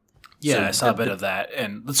build them. Yeah, so I saw a bit of that.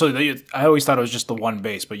 And so I always thought it was just the one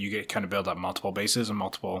base, but you get kind of build up multiple bases and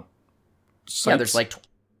multiple sites.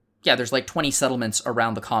 Yeah, there's like 20 settlements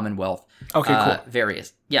around the Commonwealth. Okay, cool.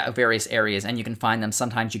 Various areas, and you can find them.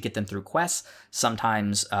 Sometimes you get them through quests.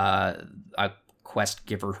 Sometimes a quest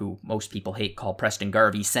giver who most people hate, called Preston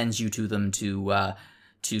Garvey, sends you to them to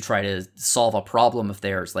try to solve a problem of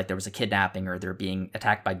theirs, like there was a kidnapping or they're being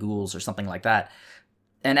attacked by ghouls or something like that.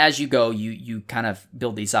 And as you go, you kind of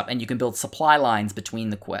build these up, and you can build supply lines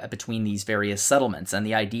between these various settlements. And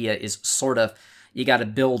the idea is sort of, you got to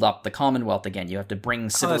build up the Commonwealth again. You have to bring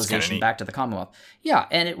civilization back to the Commonwealth. Yeah,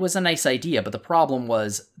 and it was a nice idea, but the problem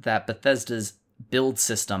was that Bethesda's build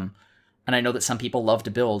system, and I know that some people love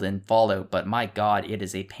to build in Fallout, but my god, it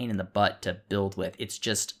is a pain in the butt to build with. It's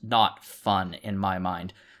just not fun in my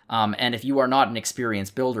mind. And if you are not an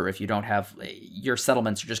experienced builder, if you don't have, your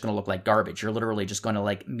settlements are just going to look like garbage. You're literally just going to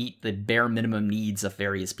like meet the bare minimum needs of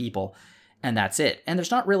various people, and that's it. And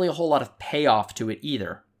there's not really a whole lot of payoff to it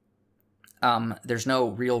either. There's no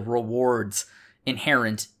real rewards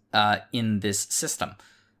inherent in this system.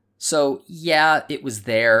 So yeah, it was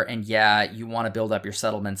there, and yeah, you want to build up your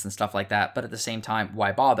settlements and stuff like that, but at the same time,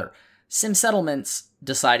 why bother? Sim Settlements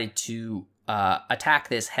decided to attack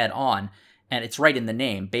this head on, and it's right in the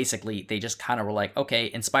name. Basically, they just kind of were like,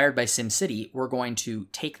 okay, inspired by SimCity, we're going to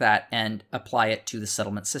take that and apply it to the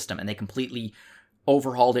settlement system, and they completely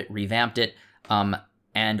overhauled it, revamped it,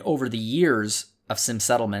 and over the years of Sim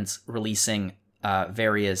Settlements releasing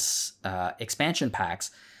various expansion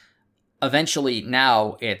packs, eventually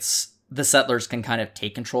now it's the settlers can kind of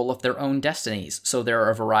take control of their own destinies. So there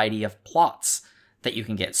are a variety of plots that you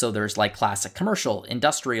can get. So there's like classic commercial,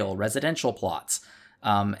 industrial, residential plots,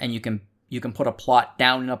 and you can put a plot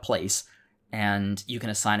down in a place, and you can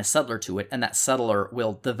assign a settler to it, and that settler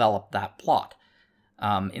will develop that plot.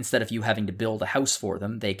 Instead of you having to build a house for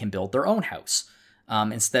them, they can build their own house.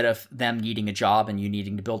 Instead of them needing a job and you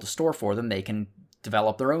needing to build a store for them, they can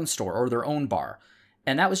develop their own store or their own bar.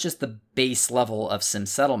 And that was just the base level of Sim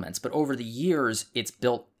Settlements. But over the years, it's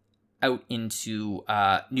built out into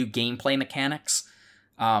new gameplay mechanics.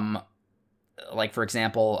 Like, for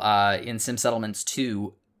example, in Sim Settlements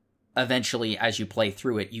 2, eventually, as you play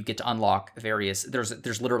through it, you get to unlock various...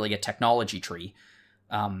 There's literally a technology tree.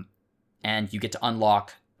 And you get to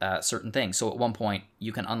unlock certain things. So at one point,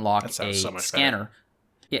 you can unlock a scanner. Better.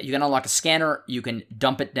 Yeah, you can unlock a scanner. You can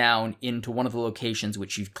dump it down into one of the locations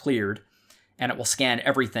which you've cleared, and it will scan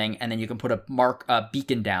everything. And then you can put a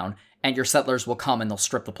beacon down, and your settlers will come and they'll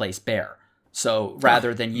strip the place bare. So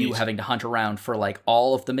rather than you having to hunt around for like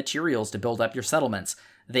all of the materials to build up your settlements,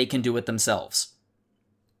 they can do it themselves.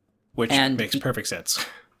 Which makes perfect sense.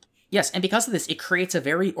 Yes, and because of this, it creates a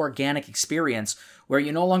very organic experience where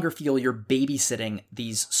you no longer feel you're babysitting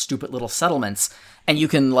these stupid little settlements, and you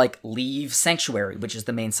can like leave Sanctuary, which is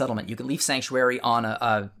the main settlement. You can leave Sanctuary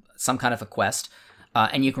on some kind of a quest,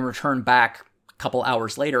 and you can return back a couple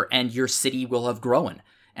hours later, and your city will have grown,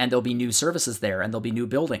 and there'll be new services there, and there'll be new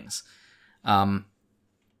buildings. And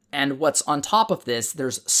what's on top of this,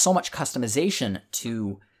 there's so much customization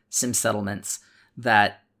to Sim Settlements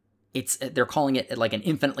that they're calling it like an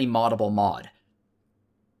infinitely moddable mod.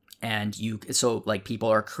 And so like people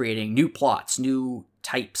are creating new plots, new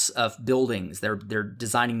types of buildings. They're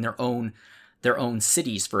designing their own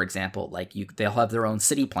cities, for example. Like they'll have their own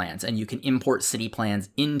city plans, and you can import city plans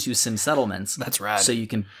into Sim Settlements. That's rad. So you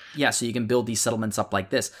can build these settlements up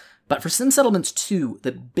like this. But for Sim Settlements 2,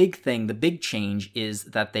 the big change is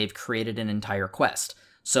that they've created an entire quest.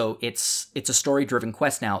 So it's a story-driven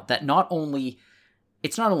quest now that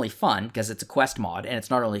it's not only fun because it's a quest mod, and it's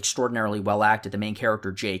not only extraordinarily well acted. The main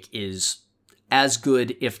character Jake is as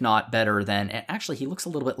good, if not better than. And actually, he looks a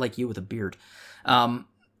little bit like you with a beard. I'll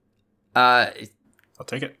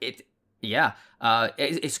take it.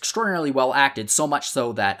 It's extraordinarily well acted. So much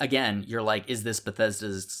so that again, you're like, is this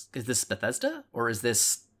Bethesda, or is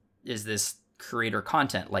this creator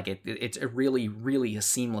content? Like it's a really, really a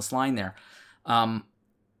seamless line there.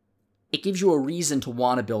 It gives you a reason to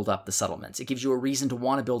want to build up the settlements. It gives you a reason to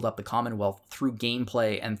want to build up the Commonwealth through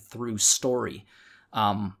gameplay and through story.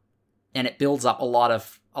 And it builds up a lot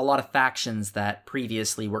of factions that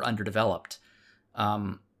previously were underdeveloped.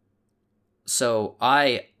 So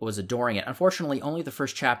I was adoring it. Unfortunately, only the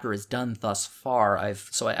first chapter is done thus far.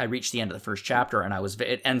 I reached the end of the first chapter, and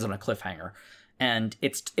it ends on a cliffhanger. And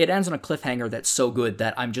it ends on a cliffhanger that's so good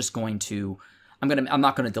that I'm not going to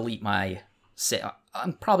delete my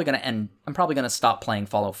I'm probably going to stop playing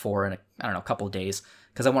Fallout 4 in a couple of days,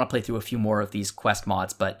 because I want to play through a few more of these quest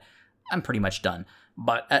mods, but I'm pretty much done.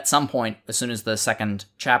 But at some point, as soon as the second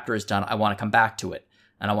chapter is done, I want to come back to it,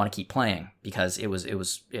 and I want to keep playing, because it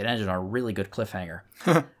ended on a really good cliffhanger.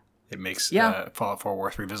 It makes Fallout 4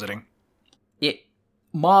 worth revisiting.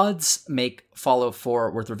 Mods make Fallout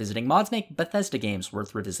 4 worth revisiting. Mods make Bethesda games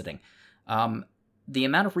worth revisiting. The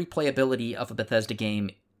amount of replayability of a Bethesda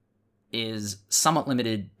game is somewhat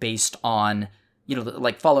limited based on,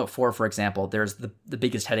 like Fallout 4, for example. There's the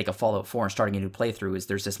biggest headache of Fallout 4 and starting a new playthrough is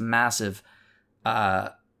there's this massive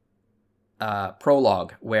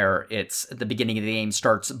prologue where it's at the beginning of the game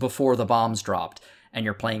starts before the bombs dropped, and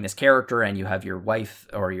you're playing this character, and you have your wife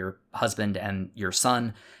or your husband and your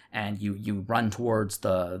son, and you run towards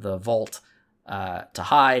the vault to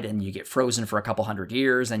hide, and you get frozen for a couple hundred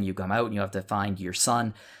years, and you come out and you have to find your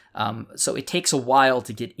son. So it takes a while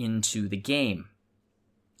to get into the game.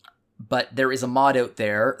 But there is a mod out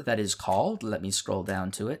there that is called, let me scroll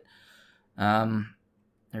down to it. Or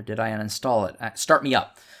did I uninstall it? Start Me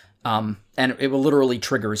Up. And it will literally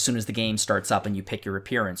trigger as soon as the game starts up and you pick your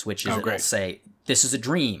appearance, which is it'll say, this is a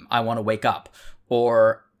dream, I want to wake up.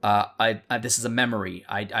 Or this is a memory,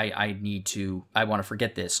 I want to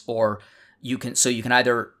forget this. Or you can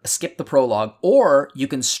either skip the prologue, or you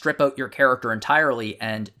can strip out your character entirely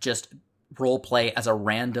and just role play as a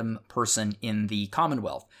random person in the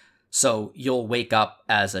Commonwealth. So you'll wake up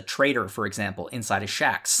as a trader, for example, inside a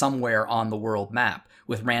shack somewhere on the world map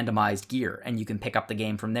with randomized gear, and you can pick up the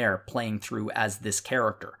game from there, playing through as this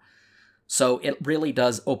character. So it really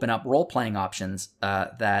does open up role-playing options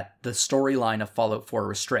that the storyline of Fallout 4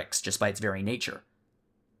 restricts just by its very nature.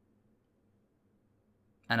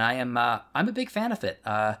 And I'm a big fan of it.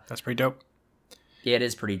 That's pretty dope. Yeah, it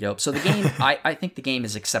is pretty dope. So the game, I think the game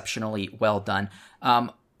is exceptionally well done.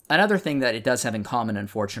 Another thing that it does have in common,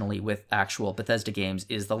 unfortunately, with actual Bethesda games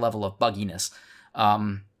is the level of bugginess.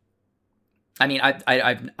 I mean,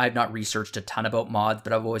 I've not researched a ton about mods,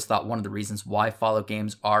 but I've always thought one of the reasons why Fallout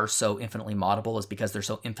games are so infinitely moddable is because they're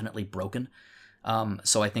so infinitely broken.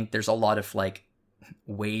 So I think there's a lot of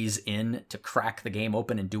ways in to crack the game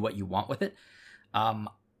open and do what you want with it.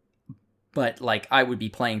 But I would be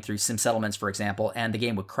playing through Sim Settlements, for example, and the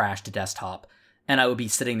game would crash to desktop, and I would be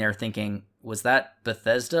sitting there thinking, was that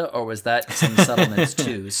Bethesda or was that Sim Settlements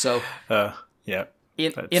 2? So yeah.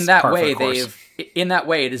 In that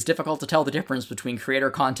way, it is difficult to tell the difference between creator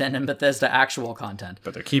content and Bethesda actual content.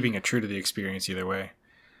 But they're keeping it true to the experience either way.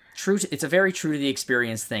 It's a very true to the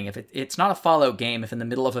experience thing. If it's not a Fallout game, if in the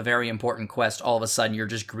middle of a very important quest, all of a sudden you're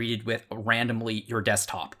just greeted with randomly your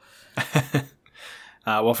desktop.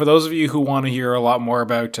 Well, for those of you who want to hear a lot more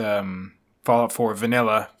about Fallout 4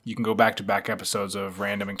 Vanilla, you can go back to back episodes of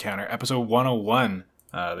Random Encounter. Episode 101,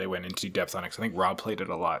 they went into depth on it, 'cause I think Rob played it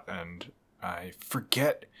a lot, and I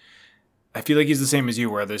forget. I feel like he's the same as you,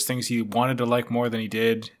 where there's things he wanted to like more than he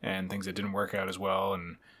did, and things that didn't work out as well.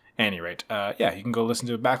 And at any rate, you can go listen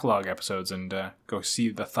to backlog episodes and go see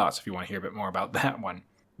the thoughts if you want to hear a bit more about that one.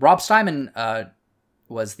 Rob Steinman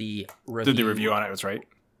was the review. Did the review on it, that's right.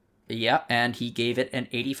 Yeah, and he gave it an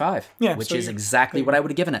 85, yeah, which is exactly what I would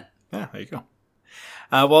have given it. Yeah, there you go.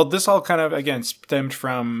 Well, this all kind of, again, stemmed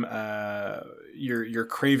from your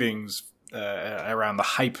cravings around the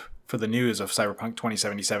hype for the news of Cyberpunk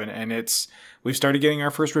 2077, and we've started getting our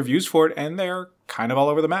first reviews for it, and they're kind of all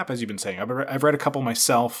over the map, as you've been saying. I've read a couple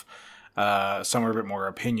myself. Some are a bit more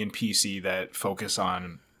opinion PC that focus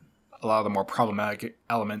on a lot of the more problematic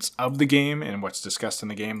elements of the game and what's discussed in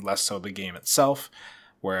the game, less so the game itself.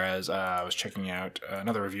 Whereas I was checking out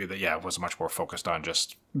another review that, was much more focused on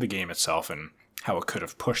just the game itself and how it could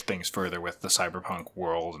have pushed things further with the cyberpunk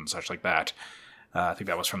world and such like that. I think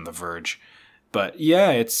that was from The Verge. But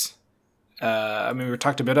yeah, it's... we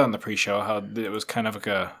talked a bit on the pre-show how it was kind of like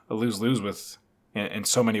a lose-lose in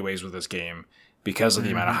so many ways with this game because of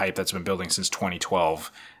the amount of hype that's been building since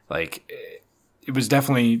 2012. Like, it was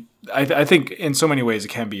definitely... I think in so many ways it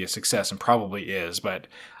can be a success and probably is, but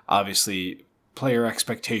obviously... player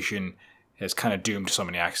expectation has kind of doomed so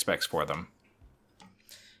many aspects for them.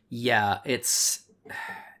 Yeah, it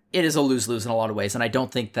is a lose-lose in a lot of ways, and I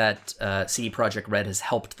don't think that CD Projekt Red has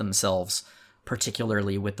helped themselves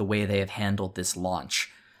particularly with the way they have handled this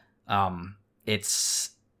launch. I've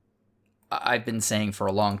been saying for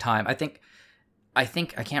a long time, I think I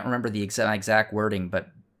can't remember the exact wording,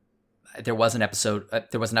 but there was an episode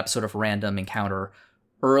of Random Encounter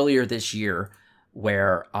earlier this year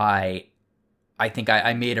where I think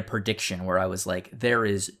I made a prediction where I was like, there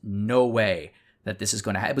is no way that this is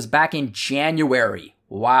going to happen. It was back in January.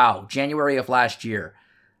 Wow. January of last year.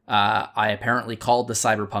 I apparently called the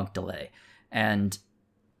Cyberpunk delay. And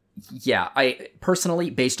yeah, I personally,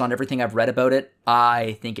 based on everything I've read about it,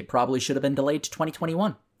 I think it probably should have been delayed to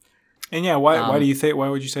 2021. And yeah, why would you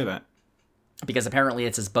say that? Because apparently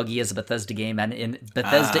it's as buggy as a Bethesda game, and in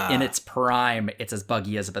Bethesda in its prime, it's as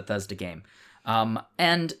buggy as a Bethesda game.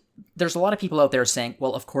 And there's a lot of people out there saying,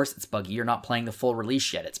 well, of course it's buggy. You're not playing the full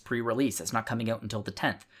release yet. It's pre-release. It's not coming out until the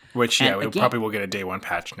 10th. Which, we probably will get a day one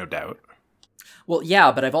patch, no doubt. Well,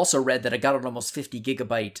 yeah, but I've also read that it got an almost 50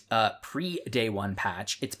 gigabyte pre-day one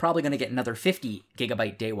patch. It's probably going to get another 50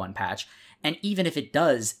 gigabyte day one patch. And even if it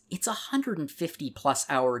does, it's a 150 plus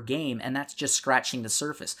hour game, and that's just scratching the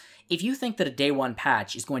surface. If you think that a day one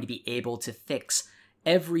patch is going to be able to fix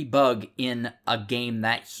every bug in a game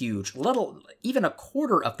that huge, even a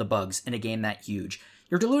quarter of the bugs in a game that huge,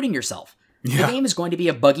 you're deluding yourself. Yeah. The game is going to be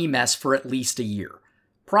a buggy mess for at least a year.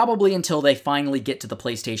 Probably until they finally get to the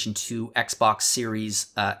PlayStation 2, Xbox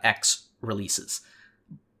Series X releases.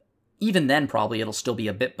 Even then, probably it'll still be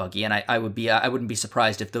a bit buggy, and I wouldn't be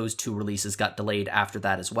surprised if those two releases got delayed after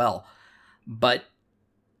that as well. But,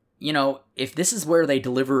 if this is where they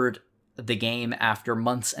delivered the game after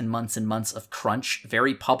months and months and months of crunch,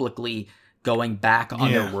 very publicly going back on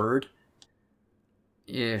their word,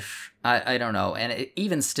 I don't know. And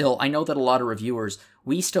even still, I know that a lot of reviewers,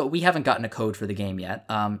 we haven't gotten a code for the game yet.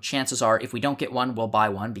 Chances are, if we don't get one, we'll buy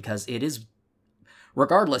one, because it is,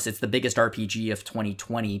 regardless, it's the biggest RPG of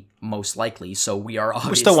 2020, most likely. So we are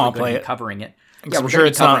obviously going to be covering it. Yeah, we're sure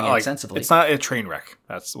it's covering it extensively. It's not a train wreck.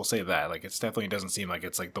 We'll say that. Like, it's definitely doesn't seem like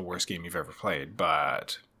it's like the worst game you've ever played,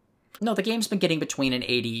 but no, the game's been getting between an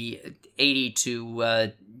 80 to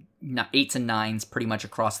 8s and 9s pretty much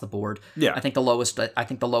across the board. Yeah, I think the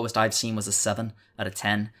lowest I've seen was a 7 out of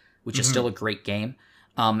 10, which is still a great game.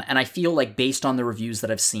 And I feel like based on the reviews that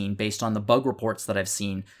I've seen, based on the bug reports that I've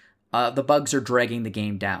seen, the bugs are dragging the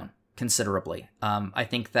game down considerably. I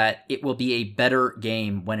think that it will be a better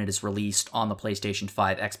game when it is released on the PlayStation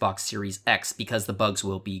 5, Xbox Series X, because the bugs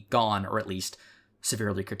will be gone, or at least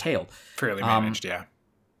severely curtailed. Fairly managed, yeah.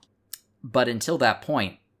 But until that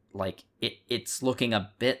point, like, it's looking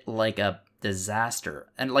a bit like a disaster.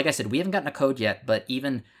 And like I said, we haven't gotten a code yet, but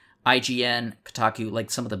even IGN, Kotaku,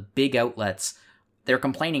 like some of the big outlets, they're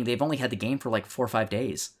complaining they've only had the game for like 4 or 5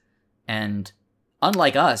 days. And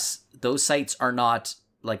unlike us, those sites are not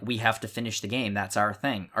like, we have to finish the game. That's our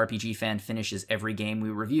thing. RPG Fan finishes every game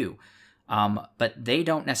we review. But they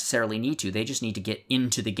don't necessarily need to. They just need to get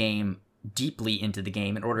into the game, deeply into the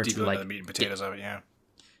game, in order to, like, the meat and potatoes of it, yeah.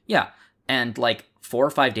 Yeah. And like 4 or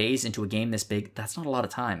 5 days into a game this big, that's not a lot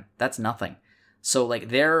of time. That's nothing. So like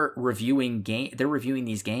they're reviewing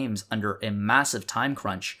these games under a massive time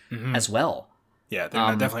crunch as well. Yeah,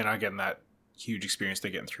 they're definitely not getting that huge experience.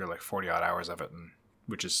 They're getting through like 40 odd hours of it,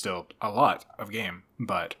 which is still a lot of game,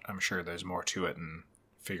 but I'm sure there's more to it, and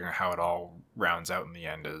figuring out how it all rounds out in the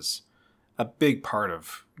end is a big part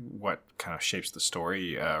of what kind of shapes the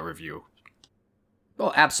story review.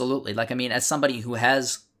 Well, absolutely. Like, I mean, as somebody who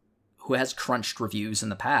has crunched reviews in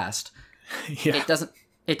the past, yeah.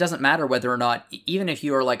 It doesn't matter whether or not, even if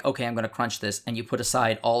you are like, okay, I'm going to crunch this, and you put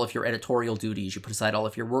aside all of your editorial duties, you put aside all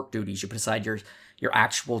of your work duties, you put aside your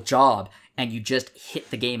actual job, and you just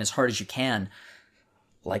hit the game as hard as you can,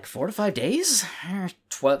 like 4 to 5 days.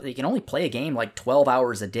 12. You can only play a game like 12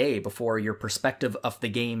 hours a day before your perspective of the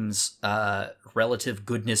game's relative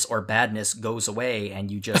goodness or badness goes away,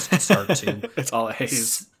 and you just start to. It's all a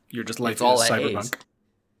haze. You're just like Cyberpunk. Haze.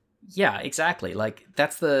 Yeah, exactly. Like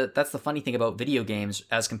that's the funny thing about video games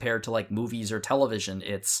as compared to like movies or television.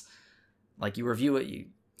 It's like you review it,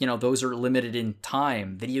 you know, those are limited in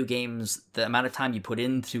time. Video games, the amount of time you put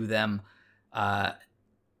into them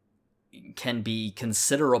can be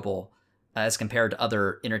considerable as compared to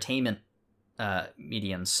other entertainment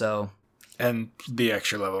mediums. So, and the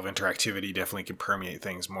extra level of interactivity definitely can permeate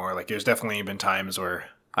things more. Like there's definitely been times where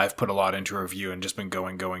I've put a lot into a review and just been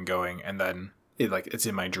going, and then it's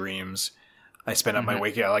in my dreams. I spend up my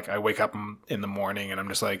I wake up in the morning and I'm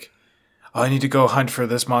just like, oh, I need to go hunt for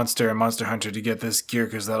this monster and Monster Hunter to get this gear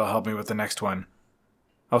because that'll help me with the next one.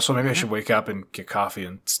 Also, maybe I should wake up and get coffee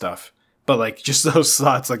and stuff. But like just those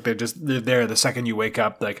thoughts, like they're there the second you wake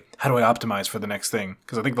up. Like, how do I optimize for the next thing?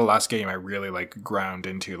 Because I think the last game I really like ground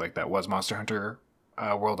into like that was Monster Hunter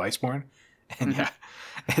World Iceborne, and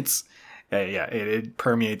it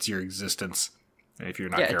permeates your existence if you're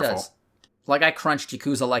not careful. It does. Like I crunched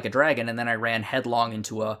Yakuza Like a Dragon, and then I ran headlong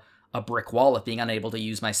into a brick wall of being unable to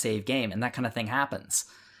use my save game, and that kind of thing happens.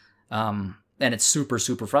 And it's super,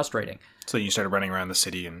 super frustrating. So you started running around the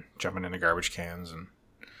city and jumping into garbage cans and...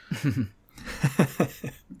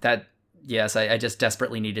 I just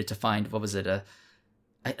desperately needed to find, what was it?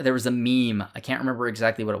 There was a meme. I can't remember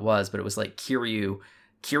exactly what it was, but it was like Kiryu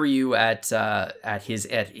at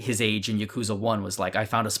his age in Yakuza 1 was like, I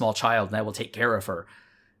found a small child and I will take care of her.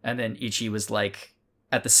 And then Ichi was like,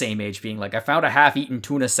 at the same age, being like, I found a half-eaten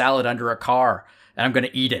tuna salad under a car and I'm going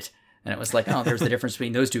to eat it. And it was like, oh, there's the difference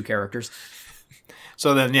between those two characters.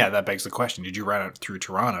 So then, yeah, that begs the question. Did you run out through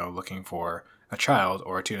Toronto looking for a child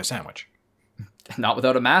or a tuna sandwich? Not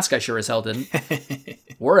without a mask, I sure as hell didn't.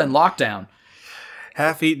 We're in lockdown.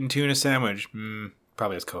 Half-eaten tuna sandwich.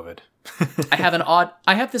 Probably has COVID.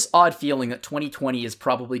 I have this odd feeling that 2020 is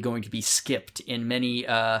probably going to be skipped in many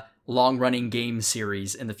long-running game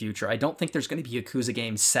series in the future. I don't think there's going to be a Yakuza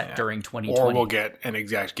game set during 2020. Or we'll get an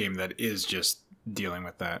exact game that is just dealing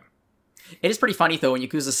with that. It is pretty funny, though, in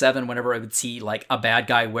Yakuza 7, whenever I would see like a bad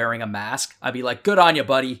guy wearing a mask, I'd be like, good on you,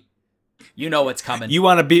 buddy. You know what's coming. You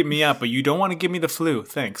want to beat me up, but you don't want to give me the flu.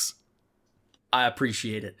 Thanks. I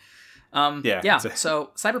appreciate it.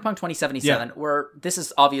 So Cyberpunk 2077, where this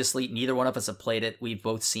is obviously neither one of us have played it. We've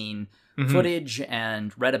both seen footage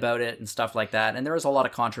and read about it and stuff like that. And there is a lot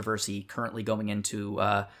of controversy currently going into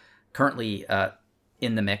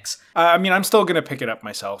in the mix. I mean, I'm still going to pick it up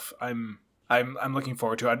myself. I'm looking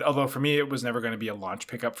forward to it. Although for me, it was never going to be a launch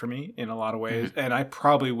pickup for me in a lot of ways. And I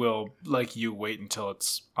probably will, like you, wait until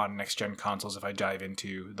it's on next-gen consoles if I dive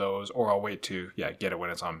into those. Or I'll wait to, get it when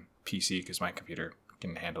it's on PC because my computer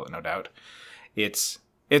can handle it, no doubt. It's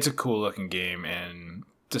a cool-looking game, and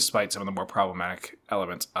despite some of the more problematic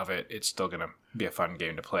elements of it, it's still going to be a fun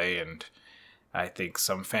game to play. And I think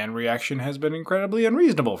some fan reaction has been incredibly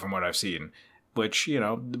unreasonable from what I've seen. Which,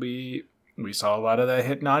 we saw a lot of that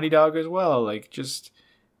hit Naughty Dog as well. Like, just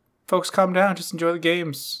folks, calm down. Just enjoy the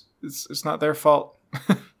games. It's not their fault.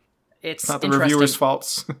 It's not the reviewers'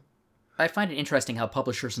 faults. I find it interesting how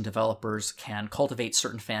publishers and developers can cultivate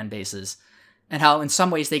certain fan bases, and how in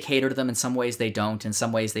some ways they cater to them, in some ways they don't, in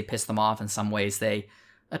some ways they piss them off, in some ways they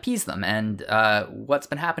appease them. And what's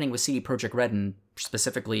been happening with CD Projekt Red, and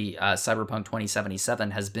specifically Cyberpunk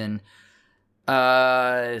 2077, has been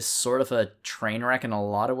sort of a train wreck in a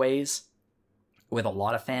lot of ways, with a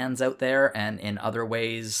lot of fans out there, and in other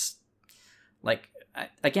ways, like,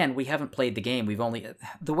 again, we haven't played the game.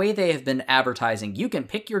 The way they have been advertising, you can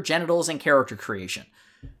pick your genitals in character creation.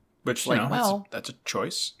 Which, that's a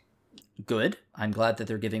choice. Good. I'm glad that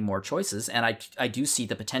they're giving more choices, and I do see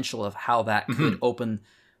the potential of how that could open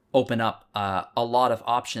up a lot of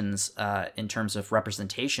options in terms of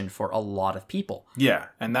representation for a lot of people. Yeah,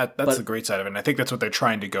 and that's the great side of it. And I think that's what they're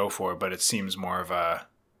trying to go for, but it seems more of a,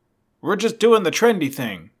 we're just doing the trendy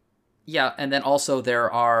thing. Yeah, and then also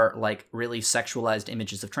there are like really sexualized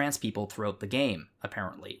images of trans people throughout the game,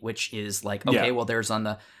 apparently, which is like, okay, well, there's on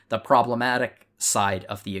the problematic side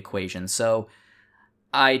of the equation. So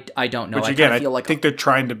I don't know. Which again, I think they're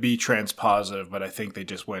trying to be trans positive, but I think they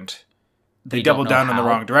just went... They doubled down in the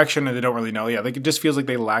wrong direction, and they don't really know. Yeah, like it just feels like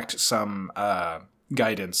they lacked some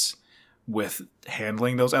guidance with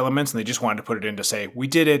handling those elements, and they just wanted to put it in to say, we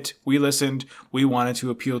did it, we listened, we wanted to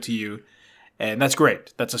appeal to you, and that's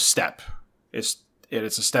great. That's a step. It's a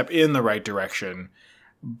step in the right direction,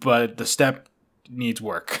 but the step needs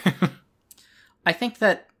work. I think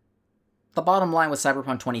that the bottom line with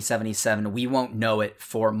Cyberpunk 2077, we won't know it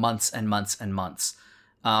for months and months and months.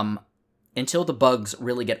 Until the bugs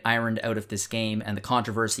really get ironed out of this game and the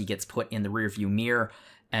controversy gets put in the rearview mirror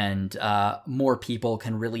and more people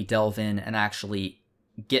can really delve in and actually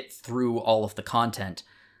get through all of the content,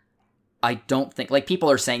 I don't think... Like,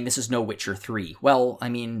 people are saying this is no Witcher 3. Well, I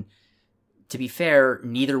mean, to be fair,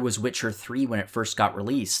 neither was Witcher 3 when it first got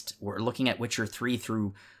released. We're looking at Witcher 3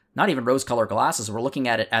 through not even rose-colored glasses. We're looking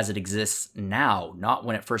at it as it exists now, not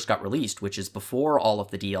when it first got released, which is before all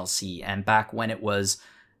of the DLC and back when it was,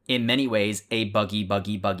 in many ways, a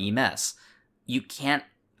buggy mess. You can't...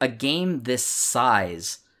 A game this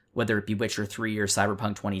size, whether it be Witcher 3 or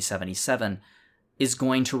Cyberpunk 2077, is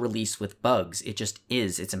going to release with bugs. It just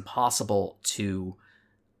is. It's impossible to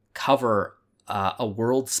cover a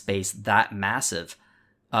world space that massive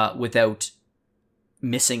without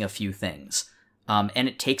missing a few things. And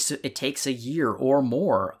it takes a year or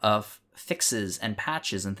more of fixes and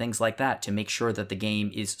patches and things like that to make sure that the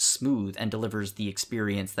game is smooth and delivers the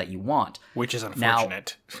experience that you want. Which is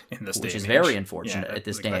unfortunate in this day and age. Which is very unfortunate at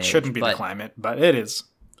this day and age. That shouldn't be the climate, but it is.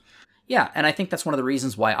 Yeah, and I think that's one of the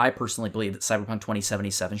reasons why I personally believe that Cyberpunk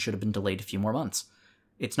 2077 should have been delayed a few more months.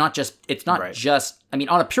 It's not just, I mean,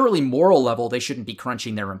 on a purely moral level, they shouldn't be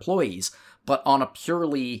crunching their employees, but on a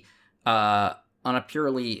purely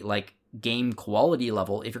like game quality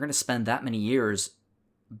level, if you're going to spend that many years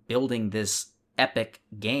building this epic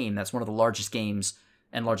game that's one of the largest games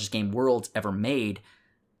and largest game worlds ever made,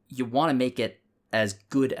 you want to make it as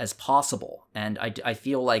good as possible. And I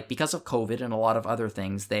feel like because of COVID and a lot of other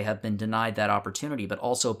things, they have been denied that opportunity, but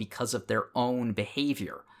also because of their own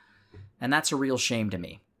behavior. And that's a real shame to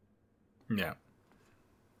me. Yeah.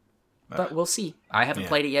 But we'll see. I haven't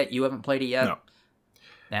played it yet. You haven't played it yet. No.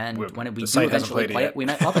 And when we do eventually play it, we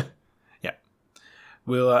might love it. Yeah.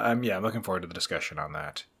 We'll, I'm looking forward to the discussion on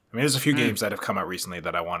that. I mean, there's a few games that have come out recently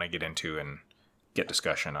that I want to get into and get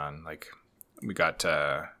discussion on. Like, we got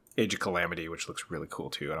Age of Calamity, which looks really cool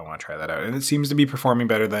too, and I want to try that out. And it seems to be performing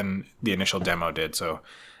better than the initial demo did, so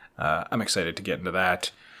I'm excited to get into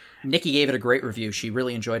that. Nikki gave it a great review. She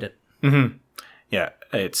really enjoyed it. Mm-hmm. Yeah,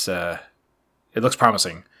 it looks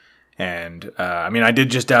promising. And, I mean, I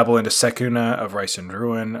did just dabble into Sekuna of Rice and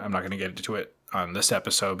Ruin. I'm not going to get into it on this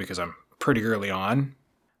episode because I'm pretty early on.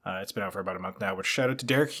 It's been out for about a month now, which shout out to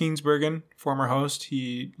Derek Heensbergen, former host.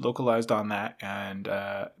 He localized on that, and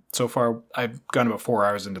so far I've gone about 4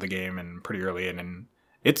 hours into the game and pretty early in, and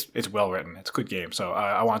it's well written. It's a good game, so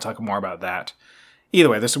I want to talk more about that. Either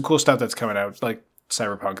way, there's some cool stuff that's coming out, like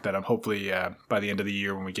Cyberpunk, that I'm hopefully by the end of the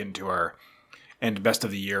year, when we get into our end best of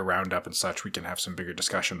the year roundup and such, we can have some bigger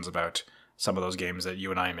discussions about some of those games that you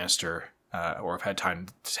and I missed or have had time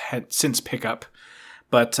since pick up.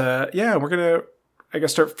 But we're gonna, I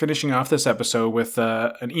guess, start finishing off this episode with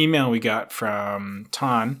an email we got from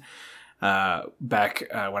Ton back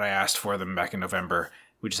when I asked for them back in November.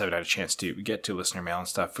 We just haven't had a chance to get to listener mail and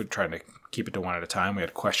stuff. We're trying to keep it to one at a time. We had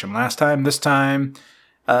a question last time. This time,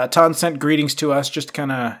 Ton sent greetings to us. Just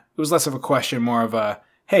kind of, it was less of a question, more of a,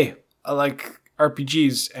 hey, I like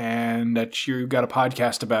RPGs and that you got a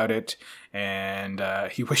podcast about it. And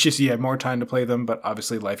he wishes he had more time to play them, but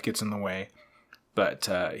obviously life gets in the way. But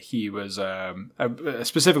he was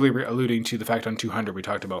specifically alluding to the fact on 200 we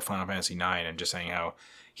talked about Final Fantasy IX and just saying how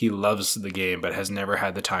he loves the game but has never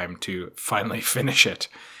had the time to finally finish it.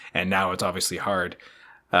 And now it's obviously hard.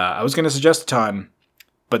 I was going to suggest a ton,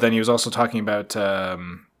 but then he was also talking about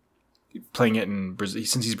playing it in Brazil.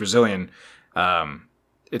 Since he's Brazilian,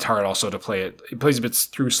 it's hard also to play it. He plays a bit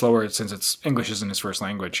through slower since English isn't his first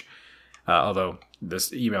language. Although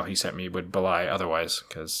this email he sent me would belie otherwise,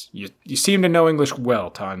 because you seem to know English well,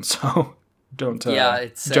 Ton, so don't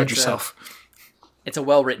judge yourself. It's a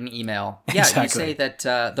well-written email. Yeah, exactly. You say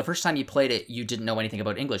that the first time you played it, you didn't know anything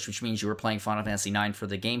about English, which means you were playing Final Fantasy IX for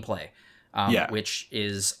the gameplay, which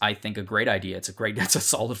is, I think, a great idea. It's a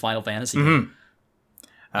solid Final Fantasy game.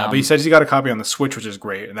 But he says he got a copy on the Switch, which is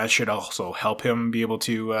great, and that should also help him be able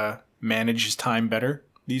to manage his time better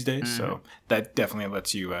these days. Mm-hmm. So that definitely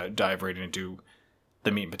lets you dive right into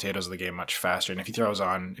the meat and potatoes of the game much faster. And if you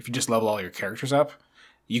just level all your characters up,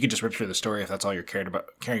 you could just rip through the story if that's all you're caring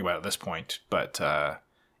about at this point. But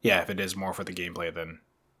if it is more for the gameplay, then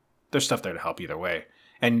there's stuff there to help either way.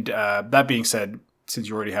 And that being said, since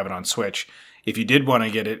you already have it on Switch, if you did want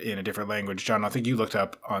to get it in a different language, John, I think you looked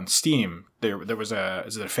up on Steam. There was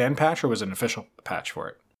is it a fan patch or was it an official patch for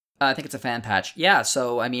it? I think it's a fan patch. Yeah,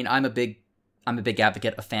 so I mean, I'm a big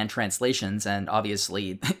advocate of fan translations, and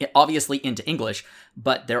obviously into English,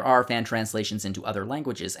 but there are fan translations into other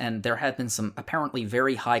languages, and there have been some apparently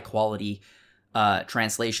very high quality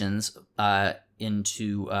translations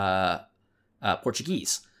into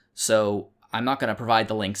Portuguese. So I'm not going to provide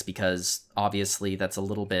the links because obviously that's a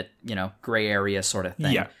little bit, gray area sort of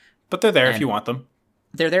thing. Yeah, but they're there And if you want them.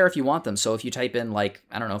 they're there if you want them. So if you type in, like,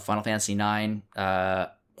 I don't know, Final Fantasy IX,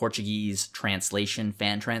 Portuguese translation,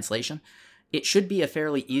 fan translation, it should be a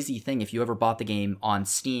fairly easy thing if you ever bought the game on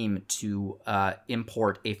Steam to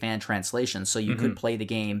import a fan translation. So you could play the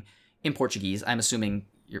game in Portuguese. I'm assuming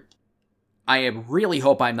I really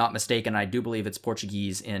hope I'm not mistaken. I do believe it's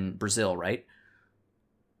Portuguese in Brazil, right?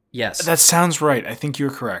 Yes. That sounds right. I think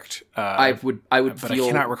you're correct. I would but feel... I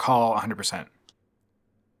cannot recall 100%.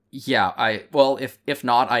 Yeah, if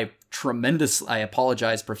not, I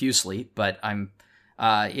apologize profusely, but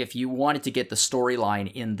if you wanted to get the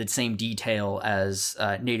storyline in the same detail as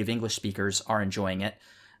native English speakers are enjoying it,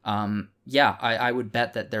 I would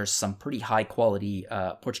bet that there's some pretty high quality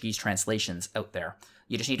Portuguese translations out there.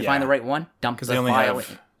 You just need to find the right one, dump the file. Because they only file.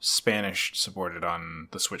 have Spanish supported on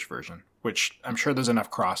the Switch version, which I'm sure there's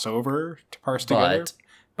enough crossover to parse together.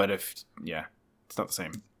 But it's not the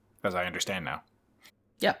same as I understand now.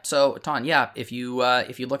 Yeah, so Ton, if you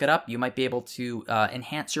look it up, you might be able to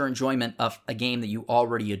enhance your enjoyment of a game that you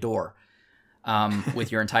already adore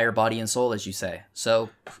with your entire body and soul, as you say. So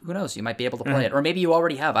who knows? You might be able to play it, or maybe you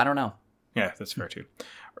already have. I don't know. Yeah, that's fair too.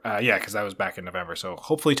 Because that was back in November. So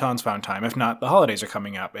hopefully Ton's found time. If not, the holidays are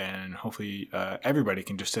coming up, and hopefully everybody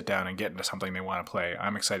can just sit down and get into something they want to play.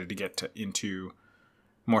 I'm excited to get into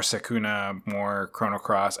more Sakuna, more Chrono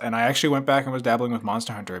Cross, and I actually went back and was dabbling with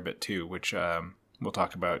Monster Hunter a bit too, which we'll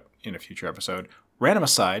talk about in a future episode. Random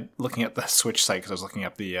aside, looking at the Switch site, because I was looking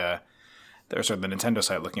up the Nintendo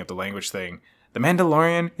site, looking up the language thing. The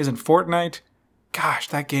Mandalorian is in Fortnite. Gosh,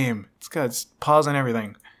 that game. It's got its paws and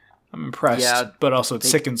everything. I'm impressed, but also it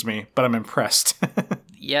sickens me, but I'm impressed.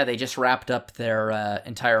 Yeah, they just wrapped up their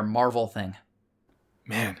entire Marvel thing.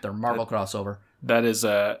 Man. Their Marvel crossover. That is,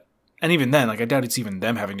 and even then, like, I doubt it's even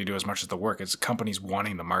them having to do as much as the work. It's companies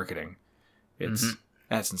wanting the marketing. It's,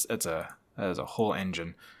 that is a whole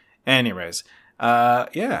engine. Anyways,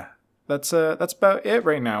 that's about it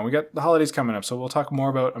right now. We got the holidays coming up, so we'll talk more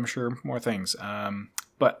about, I'm sure, more things.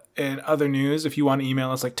 But in other news, if you want to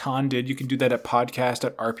email us like Ton did, you can do that at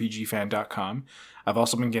podcast@rpgfan.com. I've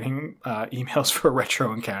also been getting emails for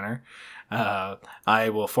Retro Encounter. I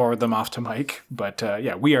will forward them off to Mike. But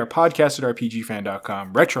we are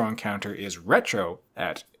podcast@rpgfan.com. Retro Encounter is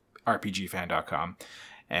retro@rpgfan.com.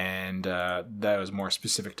 And that was more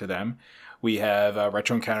specific to them. We have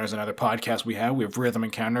Retro Encounter is another podcast we have. We have Rhythm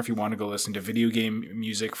Encounter if you want to go listen to video game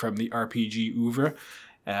music from the RPG oeuvre.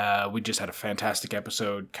 We just had a fantastic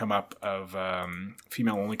episode come up of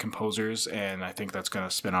female-only composers, and I think that's going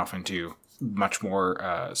to spin off into much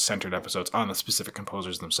more centered episodes on the specific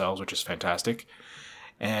composers themselves, which is fantastic.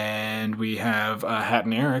 And we have Hat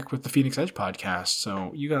and Eric with the Phoenix Edge podcast.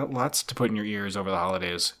 So you got lots to put in your ears over the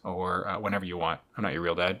holidays or whenever you want. I'm not your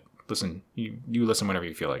real dad. Listen, you listen whenever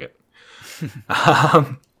you feel like it.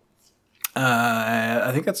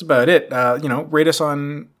 I think that's about it. Rate us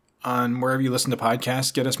on wherever you listen to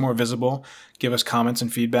podcasts. Get us more visible. Give us comments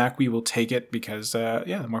and feedback. We will take it because,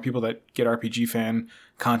 the more people that get RPG fan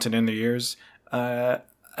content in their ears, I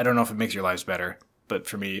don't know if it makes your lives better. But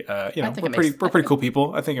for me, we're pretty cool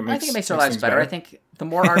people. I think it makes their lives better. I think the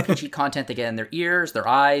more RPG content they get in their ears, their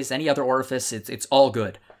eyes, any other orifice, it's all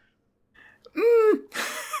good.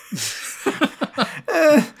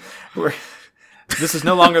 This is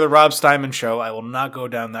no longer the Rob Steinman show. I will not go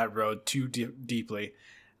down that road too deeply,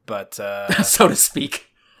 but so to speak.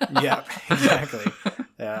 Yeah, exactly.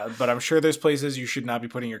 But I'm sure there's places you should not be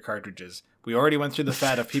putting your cartridges. We already went through the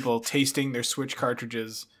fad of people tasting their Switch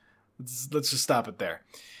cartridges. Let's just stop it there.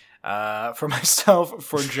 For myself,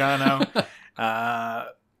 for Jono,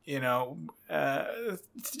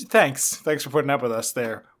 thanks for putting up with us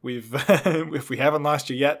there. If we haven't lost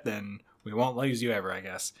you yet, then we won't lose you ever, I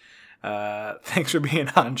guess. Thanks for being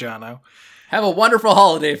on, Jono. Have a wonderful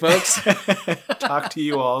holiday, folks. Talk to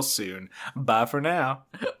you all soon. Bye for now.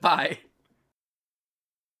 Bye.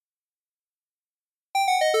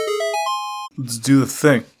 Let's do the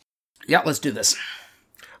thing. Yeah, let's do this.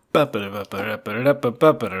 If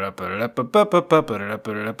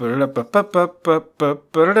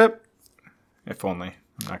only.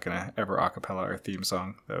 I'm not going to ever acapella our theme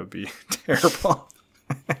song. That would be terrible.